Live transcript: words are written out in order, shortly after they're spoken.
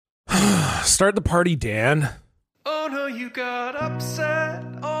Start the party, Dan. Oh no, you got upset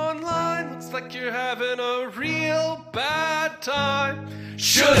online. Looks like you're having a real bad time.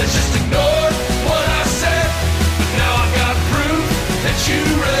 Should've just ignored what I said, but now I've got proof that you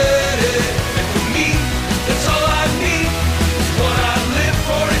read it. And for me, that's all I need. It's what I live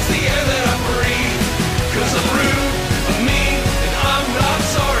for, it's the air that I breathe. Cause I'm rude, I'm mean, and I'm not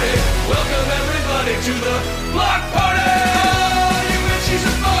sorry. Welcome everybody to the block party! Oh, you wish she's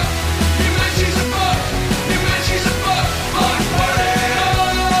a fuck, you wish she's a fuck, you wish she's a fuck, block party!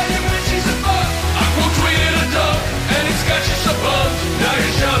 Oh, you wish she's a fuck. I quote tweeted a dunk, and it's got you so bummed. Now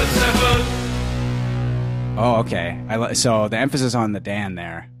you're shouting 7. Oh, okay. So the emphasis on the Dan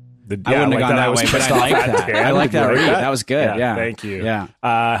there. I wouldn't have gone that way, but I like that. I like that read. That was good. Yeah. Thank you. Yeah.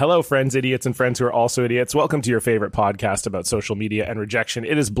 Hello, friends, idiots, and friends who are also idiots. Welcome to your favorite podcast about social media and rejection.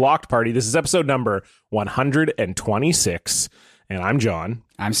 It is Blocked Party. This is episode number 126. And I'm John.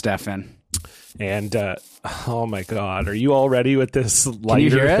 I'm Stefan. And oh my God, are you all ready with this Can you lighter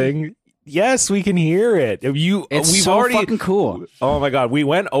hear it? thing? Yes, we can hear it. It's so fucking cool. Oh my God, we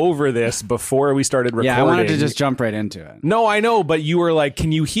went over this before we started recording. Yeah, I wanted to just jump right into it. No, I know, but you were like,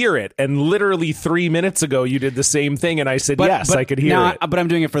 "Can you hear it?" And literally 3 minutes ago, you did the same thing, and I said, "Yes, I could hear it." But I'm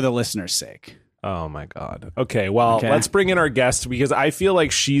doing it for the listener's sake. Oh my God. Okay, well, let's bring in our guest because I feel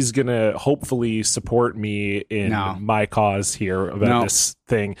like she's gonna hopefully support me in my cause here about this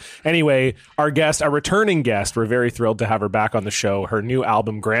thing. Anyway, our guest, our returning guest, we're very thrilled to have her back on the show. Her new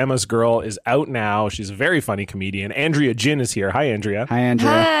album, Grandma's Girl, is out now. She's a very funny comedian. Andrea Jin is here. Hi, Andrea. Hi,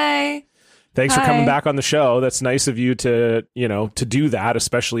 Andrea. Hi. Thanks for coming back on the show. That's nice of you to do that,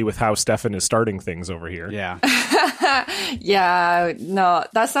 especially with how Stefan is starting things over here. Yeah. Yeah, no,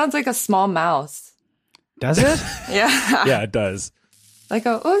 that sounds like a small mouse. Does it? Yeah. Yeah, it does. Like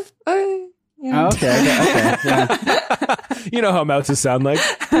a, Oh, okay. Yeah. You know how mouses sound like.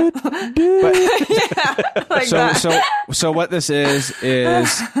 like that. So what this is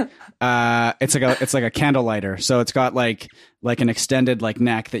it's like a candle lighter. So it's got like an extended like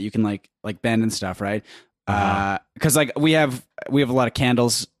neck that you can like bend and stuff, right? Because like we have a lot of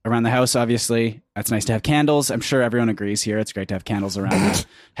candles around the house. Obviously, it's nice to have candles. I'm sure everyone agrees here. It's great to have candles around the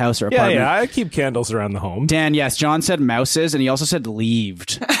house or apartment. Yeah, I keep candles around the home. Dan, yes, John said mouses, and he also said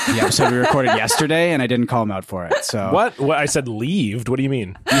leaved. The episode we recorded yesterday, and I didn't call him out for it. So what? I said leaved. What do you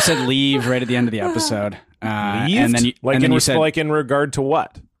mean? You said leave right at the end of the episode. Leaved? And then you said like in regard to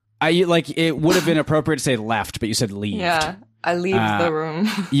what? It would have been appropriate to say left, but you said leave. Yeah, I leave the room.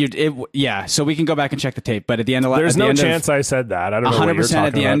 So we can go back and check the tape. But at the end of there's no chance I said that. I don't know. 100%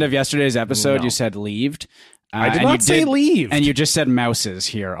 at the end of yesterday's episode, you said leaved. I did not say leave, and you just said mouses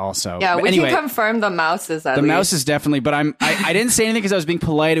here also. Yeah, but we anyway, can confirm the mouses. The mouses definitely, but I didn't say anything because I was being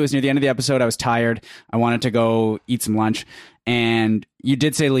polite. It was near the end of the episode. I was tired. I wanted to go eat some lunch, and you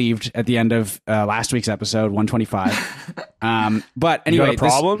did say leaved at the end of last week's episode 125. But anyway, you got a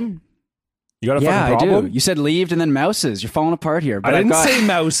problem? You got a fucking problem? I do. You said leaved and then mouses. You're falling apart here. But I didn't say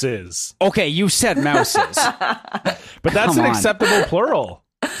mouses. Okay, you said mouses. But that's an acceptable plural.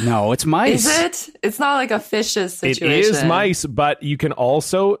 No, it's mice. Is it? It's not like a fish's situation. It is mice, but you can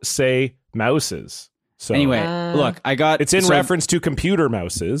also say mouses. So anyway, look, it's in reference to computer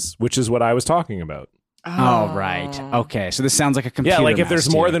mouses, which is what I was talking about. Oh, right. Okay, so this sounds like a computer. Yeah, like if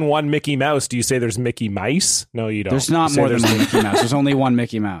there's more too. than one Mickey Mouse, do you say there's Mickey Mice? No, you don't. There's not more than one Mickey Mouse. There's only one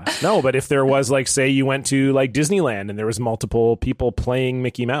Mickey Mouse. No, but if there was, like, say you went to like Disneyland and there was multiple people playing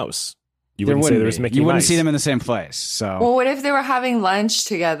Mickey Mouse, you wouldn't say there was Mickey Mouse. You wouldn't see them in the same place. So, well, what if they were having lunch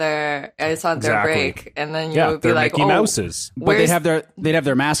together? It's on their break, and then you would be like, Mickey Mouses. But they'd have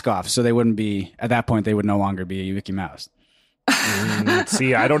their mask off, so they wouldn't be at that point. They would no longer be a Mickey Mouse.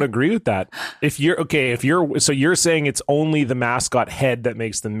 See, I don't agree with that. So you're saying it's only the mascot head that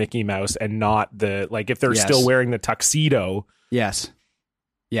makes them Mickey Mouse and not if they're still wearing the tuxedo. Yes.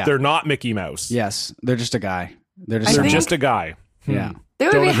 Yeah. They're not Mickey Mouse. Yes. They're just a guy. They're just a guy. Yeah. They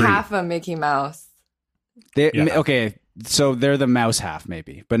would be half a Mickey Mouse. Okay. So they're the mouse half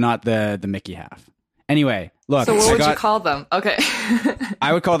maybe, but not the Mickey half. Anyway, look. So what would you call them? Okay.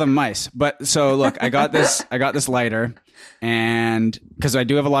 I would call them mice. But so look, I got this lighter, and because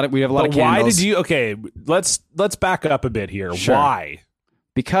we have a lot of candles. Why did you? Okay, let's back up a bit here. Sure. Why?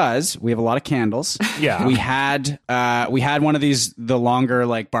 Because we have a lot of candles. Yeah. We had one of the longer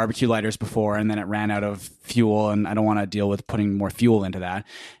like barbecue lighters before, and then it ran out of fuel, and I don't want to deal with putting more fuel into that.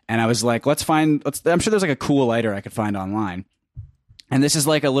 And I was like, I'm sure there's like a cool lighter I could find online. And this is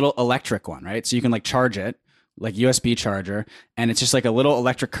like a little electric one, right? So you can like charge it, like USB charger, and it's just like a little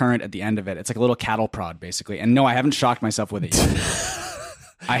electric current at the end of it. It's like a little cattle prod, basically. And no, I haven't shocked myself with it yet.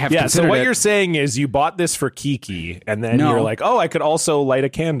 I have. Yeah. So what it. you're saying is you bought this for Kiki, and then you're like, oh, I could also light a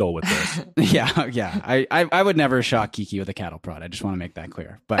candle with this. Yeah. I would never shock Kiki with a cattle prod. I just want to make that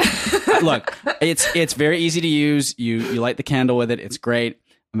clear. But look, it's very easy to use. You light the candle with it. It's great.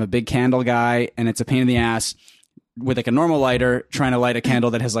 I'm a big candle guy, and it's a pain in the ass with like a normal lighter trying to light a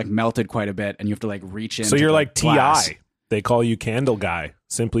candle that has like melted quite a bit, and you have to like reach in. So you're like glass. T.I. They call you candle guy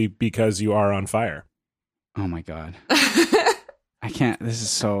simply because you are on fire. Oh my God. I can't. This is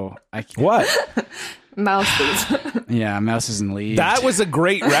so. I can't. What? Mouses. Yeah, mouses and leaves. That was a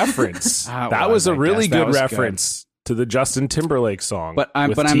great reference. That was a really good reference to the Justin Timberlake song. But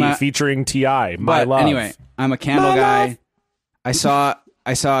I'm featuring T.I. My love. Anyway, I'm a candle guy. I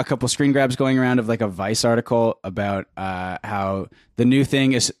saw a couple screen grabs going around of like a Vice article about how the new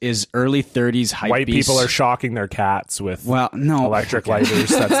thing is early 30s hype. White people are shocking their cats with electric lighters.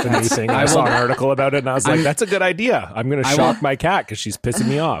 That's the new thing. I saw an article about it, and I was like, "That's a good idea. I'm going to shock my cat because she's pissing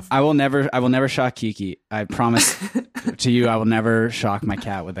me off." I will never shock Kiki. I promise to you, I will never shock my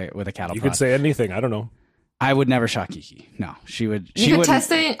cat with a cattle You prod. could say anything. I don't know. I would never shock Kiki. No, she would. You could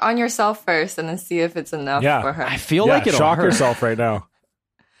test it on yourself first, and then see if it's enough for her. I feel like it'll shock hurt. yourself right now.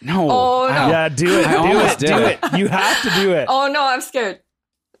 No. Oh, no. Yeah, do it. Do it. You have to do it. Oh, no, I'm scared.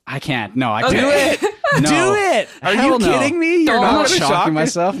 I can't. No, I can't. Do it. No. Do it. Are you kidding me? You're not shocking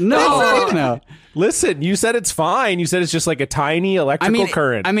myself? No. Listen, you said it's fine. You said it's just like a tiny electrical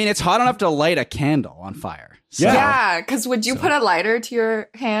current. I mean, it's hot enough to light a candle on fire. So. Yeah, because would you put a lighter to your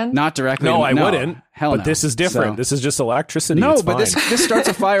hand? Not directly. No, I wouldn't. Hell but no. this is different. So. This is just electricity. No, it's but fine. this starts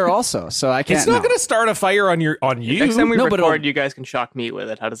a fire also. So I can't. It's not going to start a fire on you. Next time we record, you guys can shock me with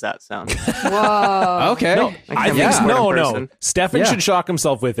it. How does that sound? Whoa. Okay. No, I think no. Stefan should shock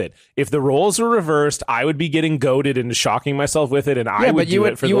himself with it. If the roles were reversed, I would be getting goaded into shocking myself with it, and I would do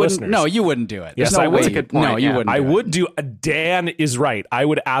it for the listeners. No, you wouldn't do it. Yes, I would. That's a good point. No, you wouldn't. I would do. Dan is right. I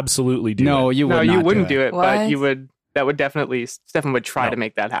would absolutely do it. No, you would. No, you wouldn't do it, What? but you would. That would definitely. Stefan would try to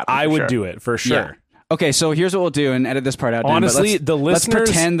make that happen. I would do it for sure. Yeah. Okay, so here's what we'll do, and edit this part out. Dan, Honestly, the listeners.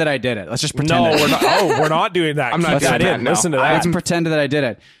 Let's pretend that I did it. Let's just pretend. No, we're not. Oh, we're not doing that. I'm not doing that. No. Listen to that. Let's pretend that I did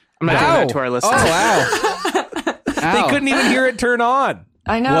it. I'm not doing that to our listeners. Oh wow! They couldn't even hear it turn on.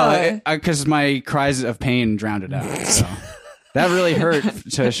 I know. Well, because my cries of pain drowned it out. So that really hurt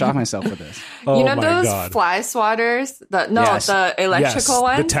to shock myself with this. You know those fly swatters? The electrical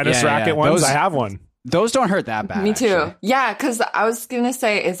ones? The tennis racket ones. I have one. Those don't hurt that bad. Me too. Actually. Yeah, because I was gonna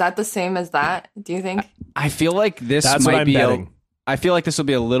say, is that the same as that? Do you think? I feel like this That's might what I'm be. betting. I feel like this will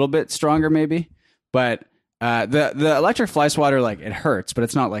be a little bit stronger, maybe. But the electric fly swatter, like it hurts, but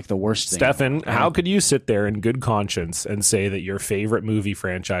it's not like the worst thing. Stefan, how could you sit there in good conscience and say that your favorite movie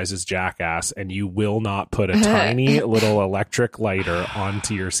franchise is Jackass, and you will not put a tiny little electric lighter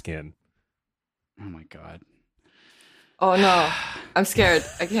onto your skin? Oh my god. Oh no, I'm scared.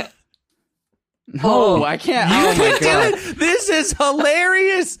 I can't. No, I can't. Oh my god. Do it. This is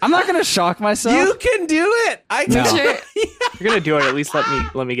hilarious. I'm not gonna shock myself. You can do it. I can. No. If you're gonna do it, at least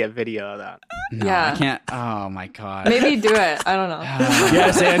let me get video of that. No, Yeah. I can't. Oh my god. Maybe do it. I don't know.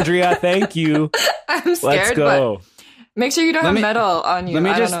 Yes, Andrea. Thank you. I'm scared. Let's go. But make sure you don't have metal on you.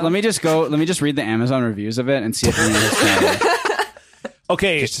 Let me just read the Amazon reviews of it and see if anyone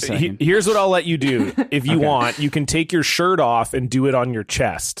Okay, here's what I'll let you do. If you want, you can take your shirt off and do it on your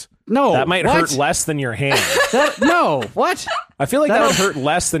chest. No, that might hurt less than your hand. No, what? I feel like that would hurt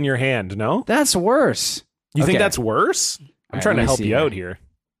less than your hand. No, that's worse. You think that's worse? I'm trying to help you out here.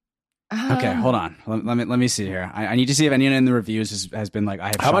 Okay, hold on. Let me see here. I need to see if anyone in the reviews has been like, I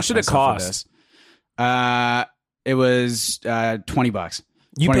have. How much did it cost? It was $20.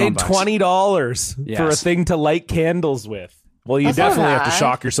 You paid $20 for a thing to light candles with. Well, you definitely have to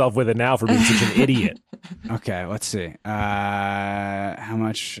shock yourself with it now for being such an idiot. Okay, let's see. How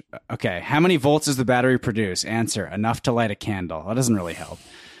much? Okay, how many volts does the battery produce? Answer: enough to light a candle. That doesn't really help.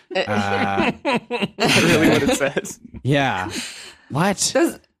 That's really what it says. Yeah. What?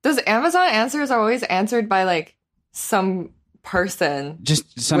 Does Amazon answers are always answered by like some person,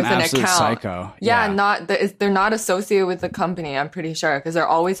 just some with an absolute account. psycho? Yeah, they're not associated with the company. I'm pretty sure because they're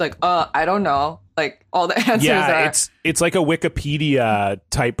always like, I don't know. Like all the answers are. It's like a Wikipedia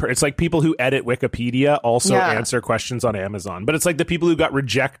type. It's like people who edit Wikipedia also answer questions on Amazon, but it's like the people who got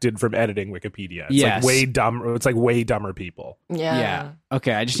rejected from editing Wikipedia. It's like way dumb. It's like way dumber people. Yeah.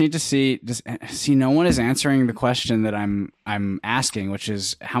 Okay, I just need to see. No one is answering the question that I'm asking, which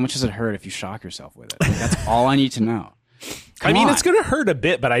is how much does it hurt if you shock yourself with it? Like, that's all I need to know. I mean, it's going to hurt a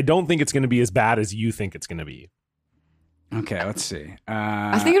bit, but I don't think it's going to be as bad as you think it's going to be. Okay, let's see.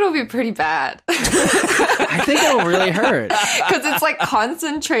 I think it'll be pretty bad. I think it'll really hurt. Because it's like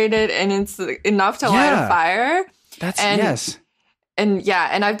concentrated and it's enough to light a fire. Yes. And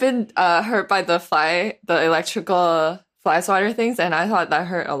I've been hurt by the electrical fly swatter things, and I thought that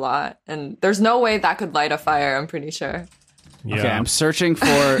hurt a lot. And there's no way that could light a fire, I'm pretty sure. Yeah. Okay, I'm searching for.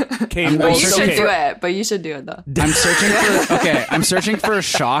 You should do it, but you should do it though. I'm searching for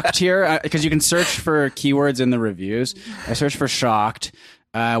shocked here because you can search for keywords in the reviews. I searched for shocked.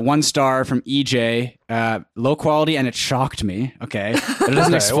 1 star from EJ. Low quality, and it shocked me. Okay, but it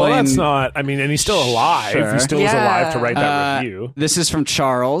doesn't explain. Well, that's not. I mean, and he's still alive. Sure. He still is alive to write that review. This is from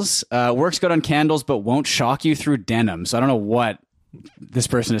Charles. Works good on candles, but won't shock you through denim. So I don't know what this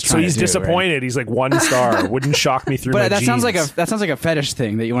person is trying to do. So he's disappointed. Right? He's like 1 star. Wouldn't shock me through. But that jeans. sounds like a fetish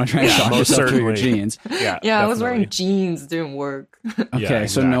thing that you want to try and shock yourself through your jeans. Yeah, I was wearing jeans doing work. Okay,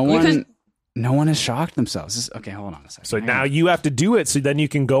 so no one has shocked themselves. Okay, hold on a second. So now you have to do it, so then you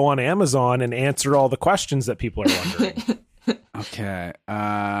can go on Amazon and answer all the questions that people are wondering. Okay.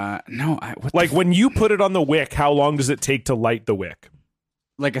 When you put it on the wick, how long does it take to light the wick?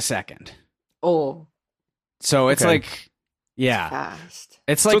 Like a second. Oh. So it's like, fast.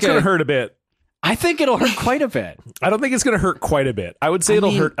 It's like so it's going to hurt a bit. I think it'll hurt quite a bit. I don't think it's going to hurt quite a bit. I would say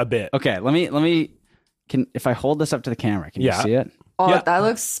it'll hurt a bit. Okay, let me. If I hold this up to the camera, can you see it? Oh, that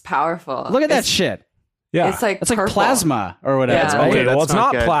looks powerful. Look at that shit. Yeah. It's like plasma or whatever. Yeah. Okay, well, it's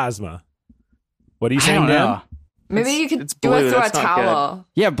not plasma. What are you saying, Dan? Maybe you could do it through a towel. Good.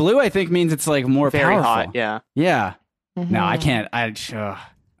 Yeah, blue I think means it's like more very powerful. Hot, yeah. Yeah. Mm-hmm. No, I can't.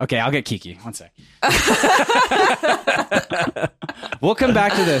 Okay, I'll get Kiki. 1 sec. We'll come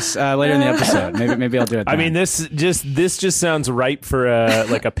back to this later in the episode. Maybe I'll do it then. I mean, this just sounds ripe for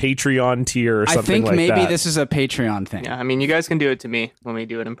a Patreon tier or something like that. I think maybe this is a Patreon thing. Yeah, I mean, you guys can do it to me when we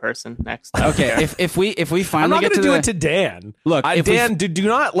do it in person next time. Okay, if we finally I'm not get to do it to Dan. Look, Dan, do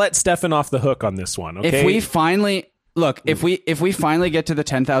not let Stefan off the hook on this one, okay? If we finally get to the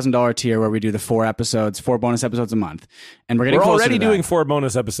 $10,000 tier where we do the 4 bonus episodes a month, and we're already doing 4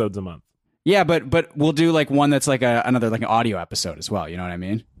 bonus episodes a month. Yeah, but we'll do like one that's like another like an audio episode as well. You know what I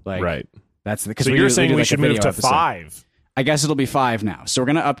mean? Like, right. That's because you're saying we should move to 5. I guess it'll be 5 now. So we're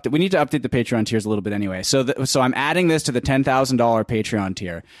gonna we need to update the Patreon tiers a little bit anyway. So I'm adding this to the $10,000 Patreon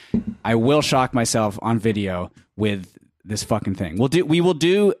tier. I will shock myself on video with this fucking thing. We will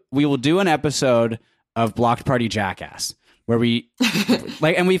do an episode of Blocked Party Jackass where we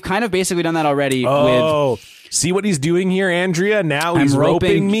and we've kind of basically done that already. See what he's doing here, Andrea? Now he's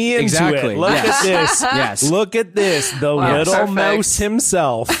roping me into it. Look at this. Yes. Look at this. The little mouse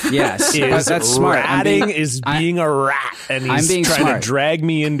himself. Yes. That's smart. Being a rat, and he's trying to drag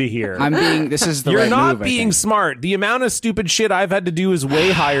me into here. This is the You're right not move, being smart. The amount of stupid shit I've had to do is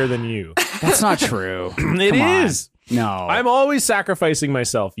way higher than you. That's not true. It is. No. I'm always sacrificing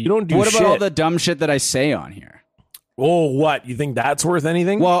myself. You don't do shit. What about all the dumb shit that I say on here? Oh, what? You think that's worth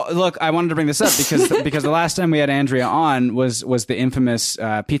anything? Well, look, I wanted to bring this up because the last time we had Andrea on was the infamous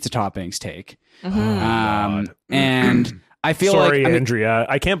pizza toppings take. Mm-hmm. And I feel Sorry, Andrea.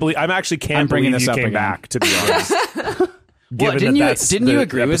 I can't believe you came back, to be honest. Didn't you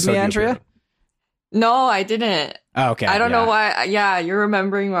agree with me, Andrea? No, I didn't. Oh, okay. I don't know why. Yeah, you're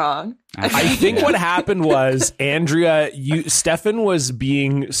remembering wrong. I think what happened was, Andrea, Stefan was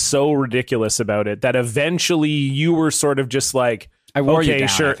being so ridiculous about it that eventually you were sort of just like, I wore you down,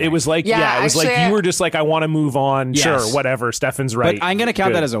 sure. It was like, it was like you were just like, I want to move on. Yes. Sure, whatever. Stefan's right. But I'm going to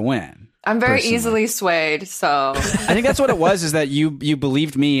count that as a win. I'm very easily swayed, so I think that's what it was. Is that you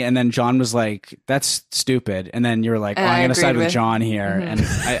believed me, and then John was like, "That's stupid," and then you were like, "Oh, I'm going to side with John here." Mm-hmm. And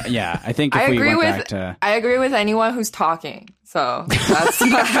I think if we went back to, I agree with anyone who's talking. So that's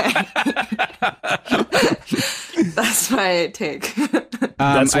my take.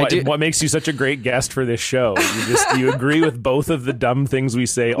 That's what makes you such a great guest for this show. You agree with both of the dumb things we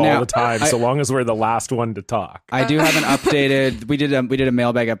say all the time, so long as we're the last one to talk. I do have an updated. We did a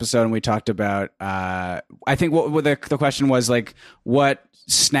mailbag episode and we talked about. I think what the question was like, what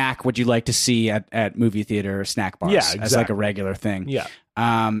snack would you like to see at movie theater snack bars? Yeah, exactly. As like a regular thing. Yeah.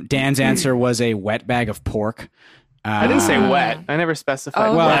 Dan's answer was a wet bag of pork. I didn't say wet. I never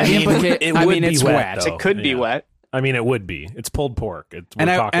specified. Well, wet. it's wet. It could be wet. I mean, it would be. It's pulled pork.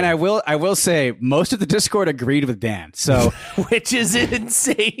 I will say most of the Discord agreed with Dan. So, which is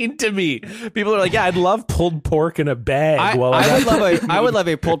insane to me. People are like, "Yeah, I'd love pulled pork in a bag." I would love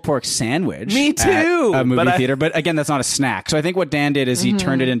a pulled pork sandwich. Me too. At a movie theater, but again, that's not a snack. So I think what Dan did is he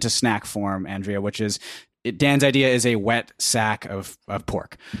turned it into snack form, Andrea, which is Dan's idea is a wet sack of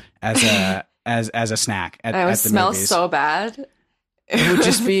pork as a snack at the movies. It smells so bad. It would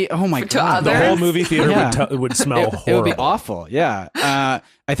just be, oh my God. The whole movie theater would smell horrible. It would be awful, yeah.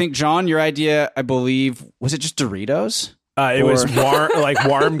 I think, John, your idea, I believe, was it just Doritos? It was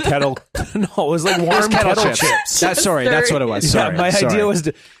warm kettle. No, it was like warm kettle chips. That's what it was. Sorry, my idea was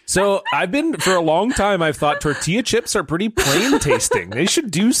so I've been for a long time. I've thought tortilla chips are pretty plain tasting. They should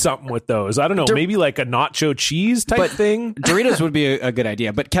do something with those. I don't know, maybe like a nacho cheese type thing. Doritos would be a good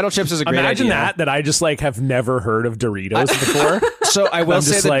idea, but kettle chips is a great idea. Imagine that I just like have never heard of Doritos before. So I will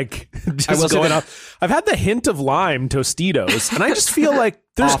say I've had the hint of lime Tostitos, and I just feel like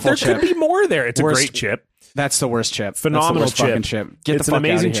there could be more there. It's a great chip. That's the worst chip. Phenomenal chip. Fucking chip. It's an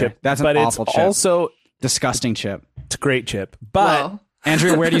amazing chip. That's an awful chip. Also disgusting chip. It's a great chip. But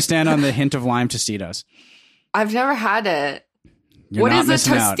Andrea, where do you stand on the hint of lime Tostitos? I've never had it. What is a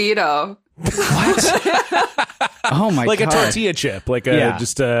Tostito? What? Oh my god! Like a tortilla chip, like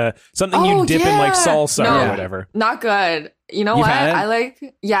just something you dip in like salsa or whatever. Not good. You know what? I like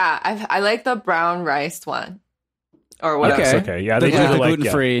the brown rice one. Or whatever. Okay. Yeah, they do the gluten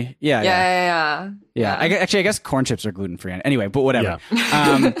free. Yeah. I guess corn chips are gluten free. Anyway, but whatever.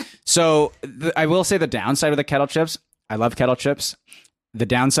 Yeah. So I will say the downside of the kettle chips. I love kettle chips. The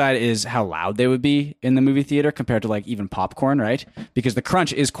downside is how loud they would be in the movie theater compared to like even popcorn, right? Because the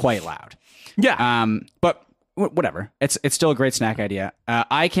crunch is quite loud. Yeah. But whatever. It's still a great snack idea.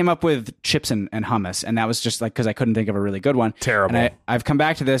 I came up with chips and hummus, and that was just like because I couldn't think of a really good one. Terrible. And I've come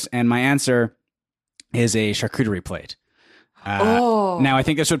back to this, and my answer is a charcuterie plate. Now I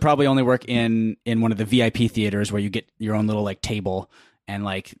think this would probably only work in one of the VIP theaters where you get your own little like table and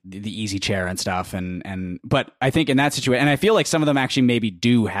like the easy chair and stuff. But I think in that situation, and I feel like some of them actually maybe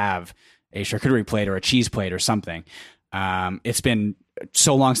do have a charcuterie plate or a cheese plate or something. It's been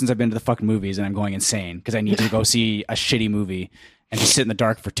so long since I've been to the fucking movies, and I'm going insane because I need to go see a shitty movie and just sit in the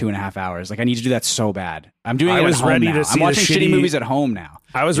dark for 2.5 hours. Like I need to do that so bad. I'm doing it at home now. I'm watching shitty movies at home now.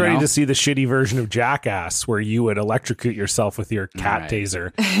 I was ready to see the shitty version of Jackass where you would electrocute yourself with your cat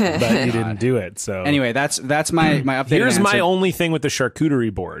taser, but you didn't do it. So anyway, that's my update. Here's my only thing with the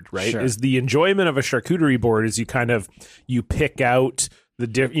charcuterie board, right? Sure. Is the enjoyment of a charcuterie board is you pick out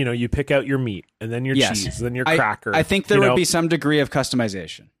you pick out your meat and then your cheese, then your cracker. I think there would be some degree of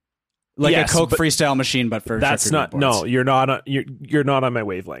customization. Like a Coke freestyle machine, but for that's not. Boards. No, you're not. You're not on my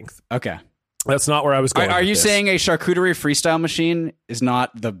wavelength. Okay, that's not where I was going. Are you saying a charcuterie freestyle machine is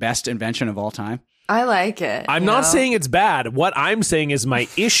not the best invention of all time? I like it. I'm not saying it's bad. What I'm saying is my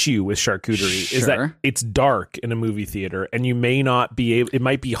issue with charcuterie is that it's dark in a movie theater, and you may not be able. It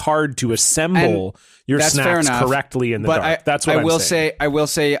might be hard to assemble your snacks correctly in the dark. That's what I will say. I will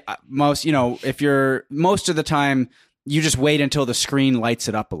say most. If you're most of the time. You just wait until the screen lights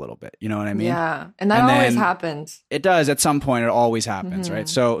it up a little bit. You know what I mean? Yeah. And that always happens. It does. At some point, it always happens, right?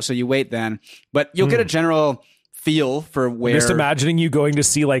 So you wait then. But you'll get a general feel for where... I'm just imagining you going to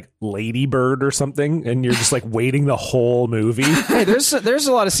see like Lady Bird or something, and you're just like waiting the whole movie. Hey, there's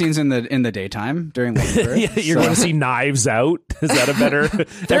a lot of scenes in the daytime during Lady Bird. You're going to see Knives Out. Is that a better...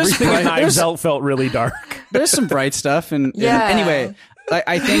 Everything in Knives Out felt really dark. There's some bright stuff. Anyway...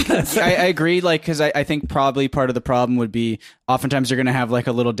 I think I agree, like, because I think probably part of the problem would be oftentimes you're going to have like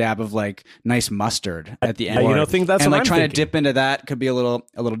a little dab of like nice mustard at the end. You don't think that's and what like I'm trying thinking. to dip into that could be a little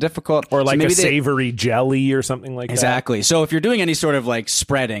difficult, or like maybe a savory jelly or something like that. Exactly. So if you're doing any sort of like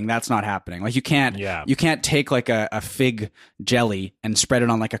spreading, that's not happening. Like you can't take like a fig jelly and spread it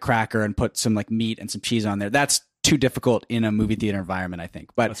on like a cracker and put some like meat and some cheese on there. That's too difficult in a movie theater environment, I think.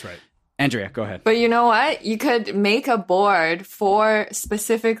 But that's right. Andrea, go ahead. But you know what? You could make a board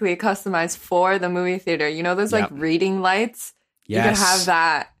specifically customized for the movie theater. You know those like reading lights? Yes. You could have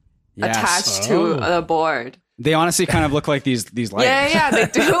that attached to the board. They honestly kind of look like these lighters. Yeah, they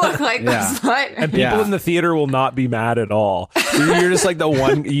do look like those lighters. And people in the theater will not be mad at all. You're just like the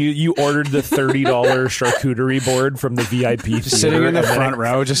one, you ordered the $30 charcuterie board from the VIP theater. Sitting in the front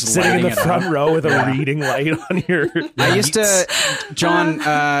row, just sitting in the front row with a reading light on your I used to, John,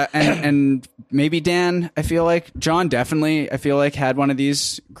 and maybe Dan, I feel like, John definitely, had one of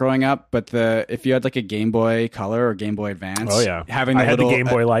these growing up, but if you had like a Game Boy Color or Game Boy Advance. Oh yeah. Having the I had the Game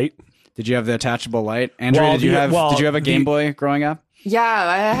Boy Light. Did you have the attachable light? Andrea, did you have a Game Boy growing up? Yeah,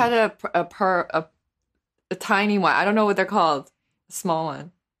 I had a tiny one. I don't know what they're called. A small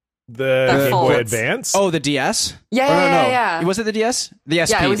one. The Game Boy Advance? Oh, the DS? Yeah. Was it the DS? The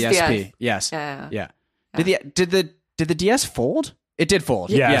SP. Yeah, it was the SP. Yes. Yeah. Did the DS fold? It did fold.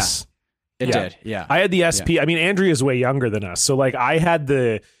 Yes. Yeah. It did. Yeah. I had the SP. I mean, Andrea's way younger than us. So like I had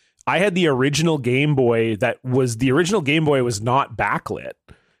the original Game Boy the original Game Boy was not backlit.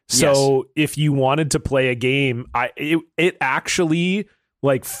 So if you wanted to play a game, it actually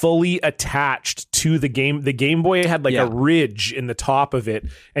like fully attached to the game. The Game Boy had like a ridge in the top of it,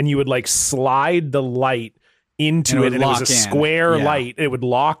 and you would like slide the light into it, and it was a square light. It would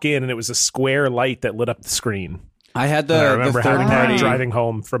lock in, and it was a square light that lit up the screen. I had I remember having that driving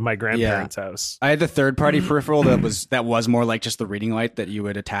home from my grandparents' house. I had the third party peripheral that was more like just the reading light that you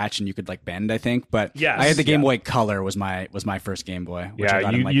would attach and you could like bend, I think. But I had the Game Boy Color was my first Game Boy. Which I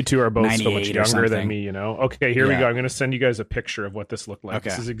got in, like, you two are both so much younger than me, you know. Okay, here we go. I'm going to send you guys a picture of what this looked like. Okay.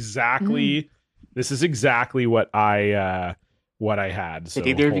 This is exactly what I had. So did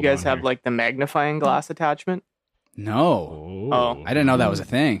either of you guys have like the magnifying glass attachment? No. Oh, I didn't know that was a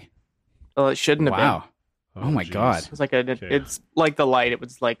thing. Well, it shouldn't have been. Oh my God! It's like it's like the light. It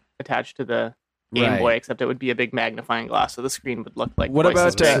was like attached to the Game Boy, except it would be a big magnifying glass, so the screen would look like. What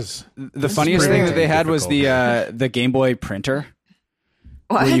about the funniest thing that they had was the Game Boy printer,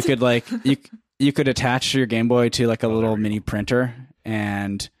 where you could like you could attach your Game Boy to like a little mini printer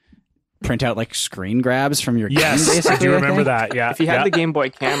and print out like screen grabs from your game, basically. I do remember that. Yeah, if you had the Game Boy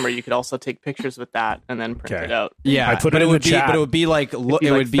camera, you could also take pictures with that and then print it out. Yeah, I put it in the chat. But it would be like it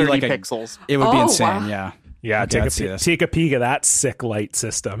would be like pixels. It would be insane. Wow. Yeah. Take a peek at that sick light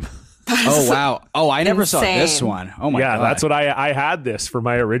system. Oh wow! Oh, I never saw this one. Oh my God! Yeah, that's what I had this for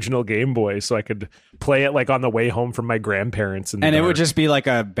my original Game Boy, so I could play it like on the way home from my grandparents. And it would just be like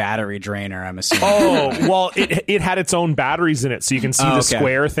a battery drainer, I'm assuming. Oh well, it had its own batteries in it, so you can see the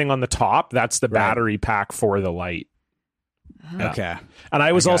square thing on the top. That's the battery pack for the light. Yeah. Okay. And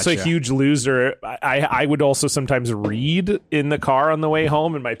I was also a huge loser. I would also sometimes read in the car on the way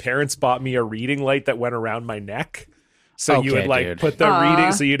home, and my parents bought me a reading light that went around my neck. So you would like put the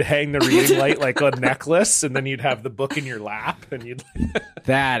reading, so you'd hang the reading light like a necklace, and then you'd have the book in your lap, and you'd.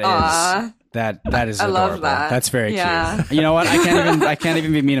 That is adorable. I love that. That's very cute. You know what? I can't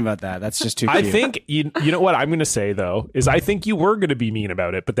even be mean about that. That's just too cute. I think you know what I'm going to say though is I think you were going to be mean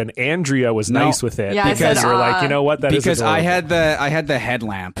about it, but then Andrea was nice with it because you're like, you know what? That because I had the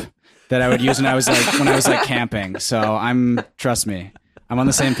headlamp that I would use when I was like camping. So trust me, I'm on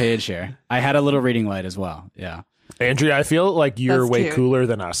the same page here. I had a little reading light as well. Yeah. Andrea, I feel like you're way cooler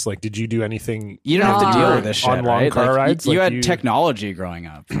than us. Like, did you do anything? You don't have to deal with this shit on long car rides. You had technology growing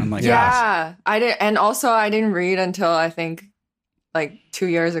up. I'm like, I did, and also I didn't read until I think like 2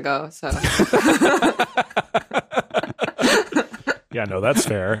 years ago. So yeah, no, that's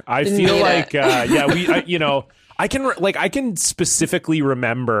fair. I feel like I can specifically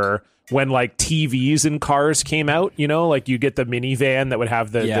remember when like TVs in cars came out, you know, like you get the minivan that would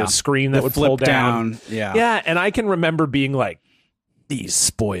have the screen that would pull down. Yeah. And I can remember being like, these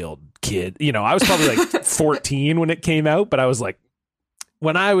spoiled kid, you know, I was probably like 14 when it came out, but I was like,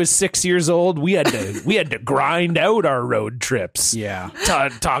 when I was 6 years old, we had to grind out our road trips. Yeah.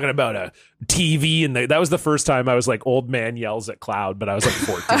 Talking about a TV, and that was the first time I was like, old man yells at cloud, but I was like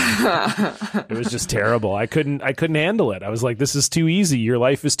 14. It was just terrible. I couldn't handle it. I was like, this is too easy. Your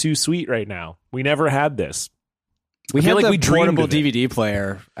life is too sweet right now. We never had this. We had like the portable DVD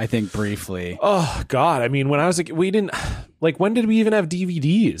player, I think, briefly. Oh God! I mean, when I was like, we didn't like. When did we even have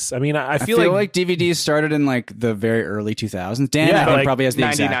DVDs? I mean, I feel like DVDs started in like the very early 2000s. Dan probably has the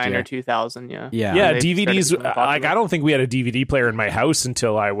 99 or 2000. Yeah. DVDs. Like, I don't think we had a DVD player in my house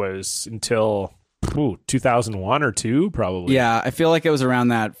until 2001 or 2, probably. Yeah, I feel like it was around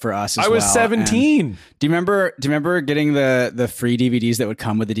that for us. I was 17. And do you remember getting the free DVDs that would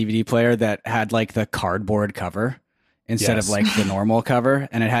come with the DVD player that had like the cardboard cover? Instead of like the normal cover,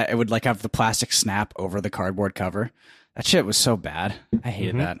 and it would like have the plastic snap over the cardboard cover. That shit was so bad. I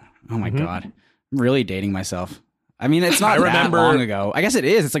hated that. Oh my God. I'm really dating myself. I mean, it's not that long ago. I guess it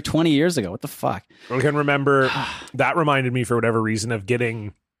is. It's like 20 years ago. What the fuck? I can remember that reminded me for whatever reason of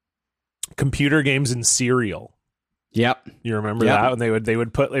getting computer games in cereal. Yep. You remember that? And they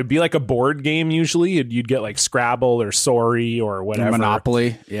would put, it'd be like a board game usually. You'd get like Scrabble or Sorry or whatever. Or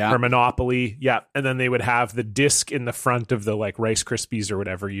Monopoly. Yeah. Or Monopoly. Yeah. And then they would have the disc in the front of the like Rice Krispies or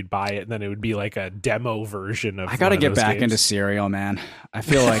whatever. You'd buy it, and then it would be like a demo version of. I got to get back into cereal, man. I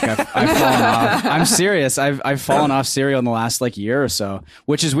feel like I've fallen off. I'm serious. I've fallen off cereal in the last like year or so,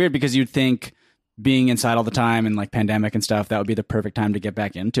 which is weird because you'd think being inside all the time and like pandemic and stuff, that would be the perfect time to get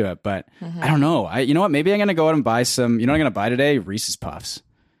back into it. But I don't know. You know what? Maybe I'm going to go out and buy some, you know what I'm going to buy today? Reese's Puffs.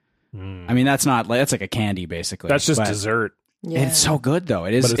 I mean, that's like a candy basically. That's just dessert. Yeah. It's so good though.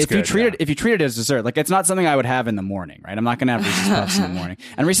 It is. If you treat it as dessert, like it's not something I would have in the morning, right? I'm not going to have Reese's Puffs in the morning.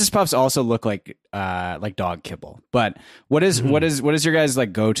 And Reese's Puffs also look like dog kibble. But what is your guys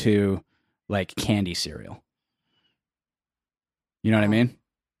like go to like candy cereal? You know what I mean?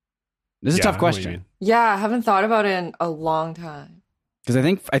 This is a tough question. Yeah, I haven't thought about it in a long time.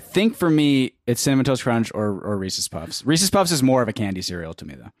 Because I think for me, it's Cinnamon Toast Crunch or Reese's Puffs. Reese's Puffs is more of a candy cereal to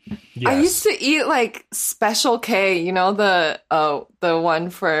me, though. Yes. I used to eat like Special K, you know, the one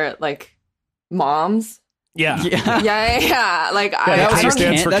for like moms. Yeah. Like that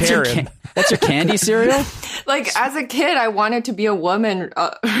stands for Karen. What's your candy cereal? Like, as a kid, I wanted to be a woman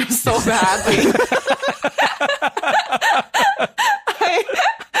so badly.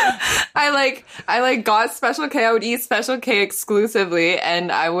 I got Special K. I would eat Special K exclusively,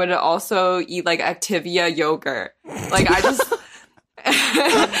 and I would also eat like Activia yogurt. Like, I just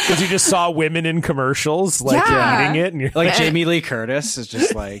because you just saw women in commercials like eating it, and you're like Jamie Lee Curtis is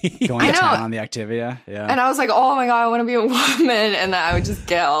just like going to town on the Activia. Yeah, and I was like, oh my god, I want to be a woman, and I would just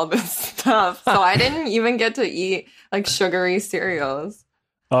get all this stuff. So I didn't even get to eat like sugary cereals.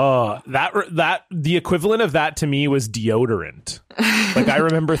 Oh, that the equivalent of that to me was deodorant. Like, I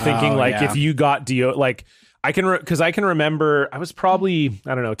remember thinking if you got like I can remember I was probably,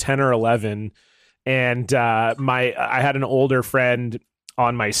 I don't know, 10 or 11, and I had an older friend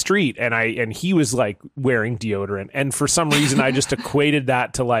on my street, and he was like wearing deodorant, and for some reason I just equated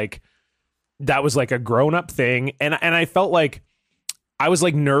that to like that was like a grown-up thing, and I felt like I was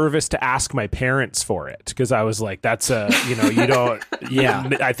like nervous to ask my parents for it, because I was like, that's you don't,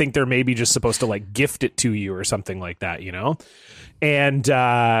 I think they're maybe just supposed to like gift it to you or something like that, and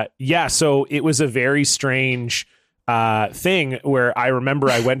so it was a very strange thing where I remember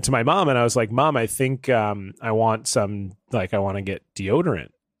I went to my mom and I was like, Mom, I think I want to get deodorant,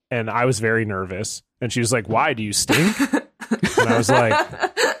 and I was very nervous, and she was like, why, do you stink? And I was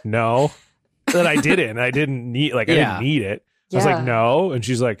like, no, that I didn't need I didn't need it. I was like, no. And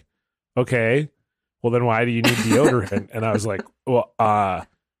she's like, okay, well then why do you need deodorant? And I was like,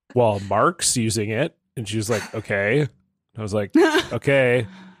 well, Mark's using it. And she was like, okay. I was like, okay.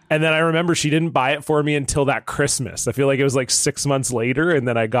 And then I remember she didn't buy it for me until that Christmas. I feel like it was like 6 months later, and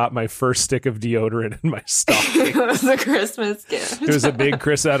then I got my first stick of deodorant in my stocking. It was a Christmas gift. It was a big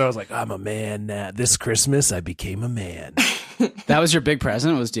Christmas. I was like, I'm a man now. This Christmas, I became a man. That was your big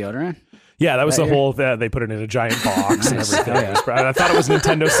present, was deodorant? Yeah, that was the whole thing. They put it in a giant box and everything. I thought it was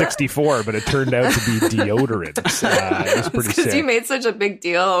Nintendo 64, but it turned out to be deodorant. It was pretty sick. Because you made such a big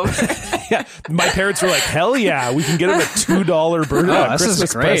deal. Yeah, my parents were like, hell yeah, we can get him a $2 Christmas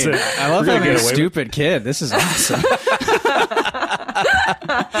is great. present. I love having a stupid kid. This is awesome.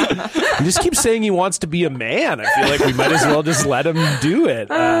 He just keeps saying he wants to be a man. I feel like we might as well just let him do it.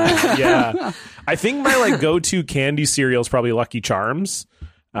 Yeah. I think my go-to candy cereal is probably Lucky Charms.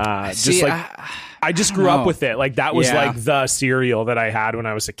 I just grew up with it. Like, that was like the cereal that I had when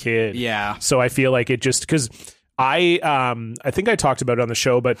I was a kid. Yeah. So I feel like it just, because I think I talked about it on the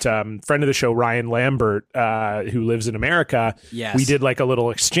show, but friend of the show, Ryan Lambert, who lives in America, we did like a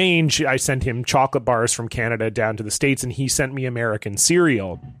little exchange. I sent him chocolate bars from Canada down to the States, and he sent me American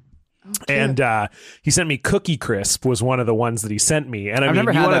cereal. And he sent me Cookie Crisp, was one of the ones that he sent me. And I've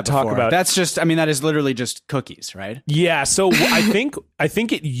never had that talk before. about that's just, that is literally just cookies, right? Yeah. So I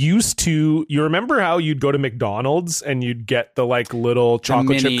think it used to. You remember how you'd go to McDonald's and you'd get the like little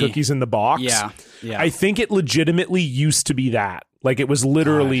chocolate chip cookies in the box? Yeah. I think it legitimately used to be that. Like, it was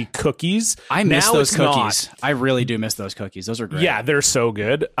literally cookies. I miss those cookies. I really do miss those cookies. Those are great. Yeah, they're so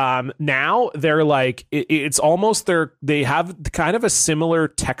good. Now they're like, it's almost they have kind of a similar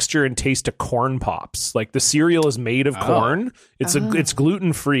texture and taste to Corn Pops. Like, the cereal is made of corn. It's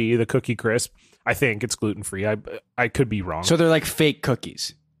gluten free. The Cookie Crisp, I think it's gluten free. I could be wrong. So they're like fake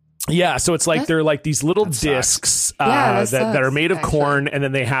cookies. Yeah, so it's like they're like these little discs that are made of corn, and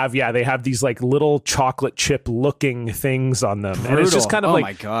then they have these like little chocolate chip looking things on them. Brutal. And it's just kind of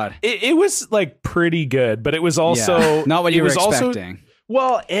my god, it was like pretty good, but it was also not what you were expecting.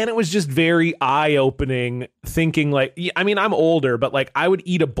 Well, and it was just very eye-opening, thinking like, I mean, I'm older, but like I would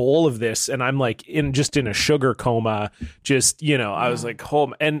eat a bowl of this and I'm like in a sugar coma, just, I was like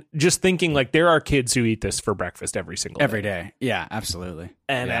home, and just thinking like there are kids who eat this for breakfast every day. Yeah, absolutely.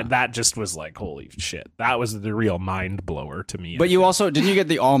 And that just was like, holy shit. That was the real mind blower to me. But you also, didn't you get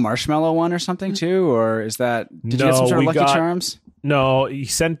the all marshmallow one or something too? Or is that, did you get some sort of Lucky Charms? No, he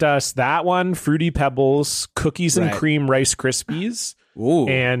sent us that one, Fruity Pebbles, cookies and cream Rice Krispies. Ooh.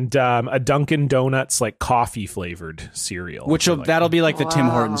 And a Dunkin' Donuts like coffee flavored cereal, that'll be like the Tim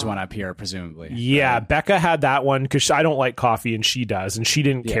Hortons one up here, presumably. Yeah, right? Becca had that one because I don't like coffee and she does, and she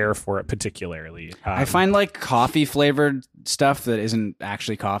didn't care for it particularly. I find like coffee flavored stuff that isn't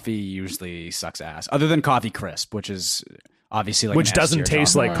actually coffee usually sucks ass. Other than Coffee Crisp, which is obviously like doesn't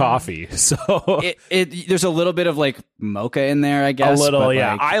taste like coffee. So there's a little bit of like mocha in there, I guess. A little,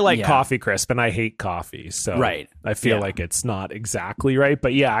 yeah. I like Coffee Crisp and I hate coffee. So I feel like it's not exactly right.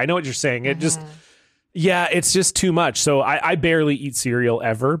 But yeah, I know what you're saying. It just, it's just too much. So I barely eat cereal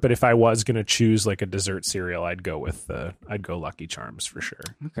ever. But if I was going to choose like a dessert cereal, I'd go Lucky Charms for sure.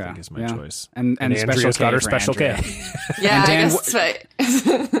 Okay. I think is my choice. And Andrea's got her Special K. Yeah, Dan, I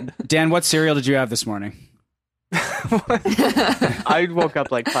guess Dan, what cereal did you have this morning? I woke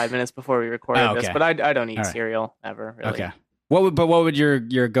up like 5 minutes before we recorded this, but I don't eat cereal ever. Really. Okay. What would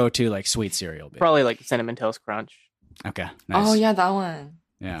your go-to like sweet cereal be? Probably like Cinnamon Toast Crunch. Okay. Nice. Oh yeah, that one.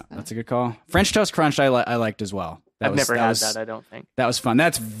 Yeah, that's a good call. French Toast Crunch I liked as well. I've never had that, I don't think. That was fun.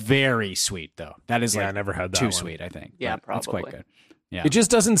 That's very sweet though. That is I never had that too one. Sweet, I think. Yeah, probably. That's quite good. Yeah. It just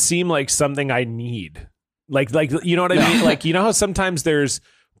doesn't seem like something I need. Like you know what I mean? Like, you know how sometimes there's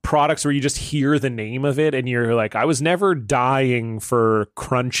products where you just hear the name of it and you're like, I was never dying for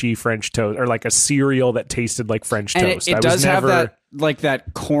crunchy French toast or like a cereal that tasted like French toast. It does have that like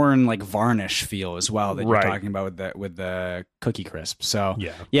that corn like varnish feel as well that you're Right. talking about with the Cookie Crisp. So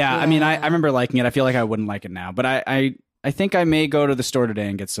yeah. I mean, I remember liking it. I feel like I wouldn't like it now, but I think I may go to the store today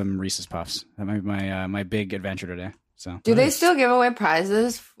and get some Reese's Puffs. That might be my big adventure today. So Do they still give away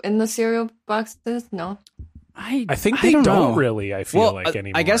prizes in the cereal boxes? No. I think they don't don't know. really, I feel like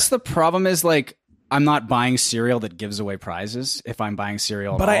anymore. I guess the problem is like I'm not buying cereal that gives away prizes if I'm buying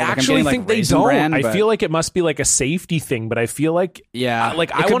cereal. But I actually think they don't. I feel like it must be like a safety thing, but I feel like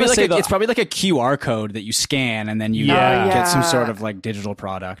like I want to say it's probably like a QR code that you scan and then you get some sort of like digital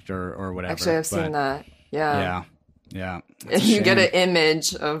product or whatever. Actually, I've seen that. Yeah. You get an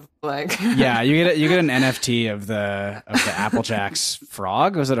image of like you get an NFT of the Apple Jacks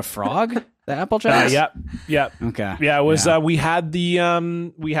frog. Was it a frog? The Apple Jacks? Yep. Okay. Yeah, it was we have the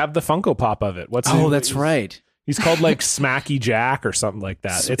Funko Pop of it. That's right. He's called like Smacky Jack or something like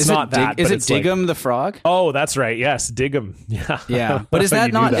that. It's not that. Is it Diggum the frog? Oh, that's right. Yes, Diggum. Yeah. Yeah. But is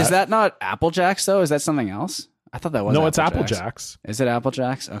that not Apple Jacks though? Is that something else? I thought that was it's Apple Jacks. Is it Apple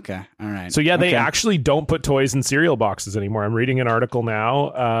Jacks? Okay. All right. So yeah, they actually don't put toys in cereal boxes anymore. I'm reading an article now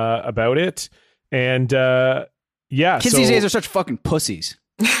about it. And kids these days are such fucking pussies.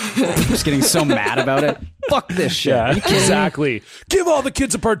 I'm just getting so mad about it. Fuck this shit. Yeah, exactly. Give all the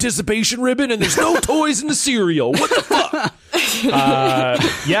kids a participation ribbon and there's no toys in the cereal. What the fuck?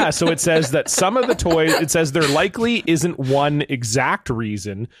 So it says that some of the toys, it says there likely isn't one exact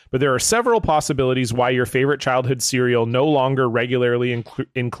reason, but there are several possibilities why your favorite childhood cereal no longer regularly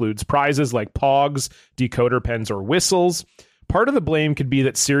includes prizes like Pogs, decoder pens, or whistles. Part of the blame could be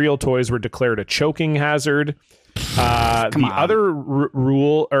that cereal toys were declared a choking hazard. Other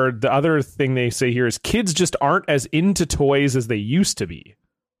rule or the other thing they say here is kids just aren't as into toys as they used to be,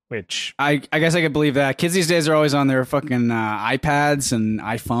 which I guess I could believe that. Kids these days are always on their fucking iPads and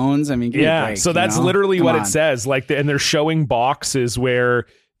iPhones. I mean, give me a break, so that's literally what it says. Like, and they're showing boxes where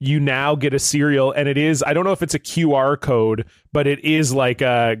you now get a cereal, and it is, I don't know if it's a QR code, but it is like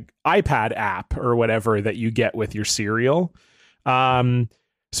a iPad app or whatever that you get with your cereal.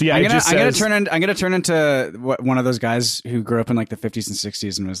 So yeah, I'm gonna turn into one of those guys who grew up in like the 50s and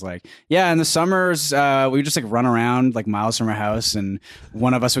 60s and was like, yeah, in the summers we would just like run around like miles from our house, and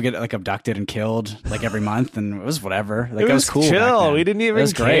one of us would get like abducted and killed like every month, and it was whatever. Like it was cool. Chill. We didn't even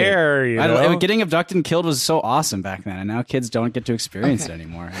care. You know? Getting abducted and killed was so awesome back then, and now kids don't get to experience it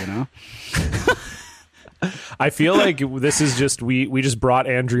anymore. You know. I feel like this is just we just brought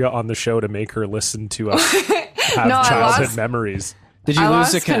Andrea on the show to make her listen to us have childhood memories. Did you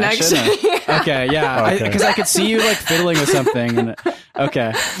lose the connection? Okay, yeah. Because I could see you like fiddling with something.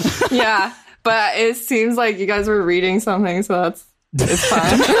 Okay. Yeah, but it seems like you guys were reading something, so it's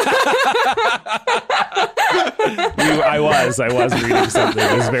fine. I was reading something.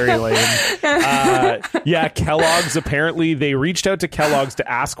 It was very lame. Kellogg's, apparently they reached out to Kellogg's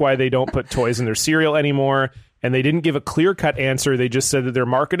to ask why they don't put toys in their cereal anymore, and they didn't give a clear-cut answer. They just said that their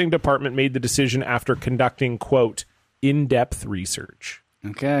marketing department made the decision after conducting, quote, in-depth research.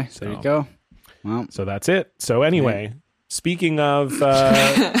 Okay, so there you go. Well, so that's it. So anyway, speaking of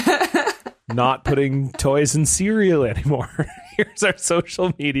not putting toys in cereal anymore, here's our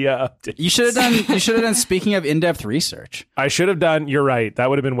social media update. You should have done speaking of in-depth research. I should have done, you're right, that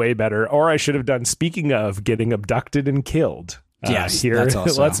would have been way better. Or I should have done speaking of getting abducted and killed. Yes, here. That's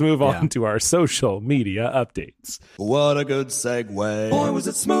also, let's move on to our social media updates. What a good segue. Boy, was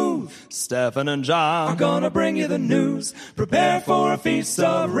it smooth. Stefan and John are gonna bring you the news. Prepare for a feast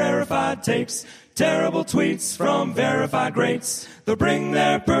of rarefied takes. Terrible tweets from verified greats. They'll bring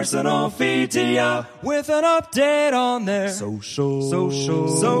their personal feed to ya with an update on their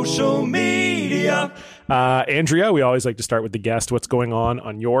social media. Andrea, we always like to start with the guest. What's going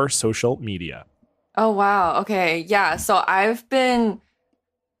on your social media? Oh, wow. Okay. Yeah. So I've been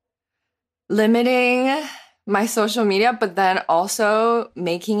limiting my social media, but then also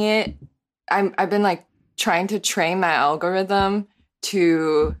making it, I've been like trying to train my algorithm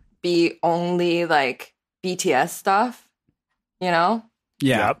to be only like BTS stuff, you know?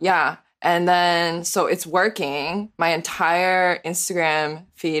 Yeah. Yeah. And then, so it's working. My entire Instagram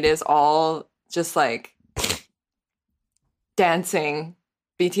feed is all just like dancing,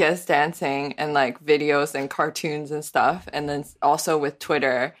 BTS dancing, and like videos and cartoons and stuff. And then also with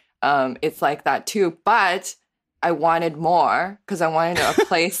Twitter, it's like that too. But I wanted more because I wanted a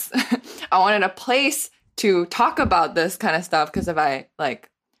place. I wanted a place to talk about this kind of stuff, because if I like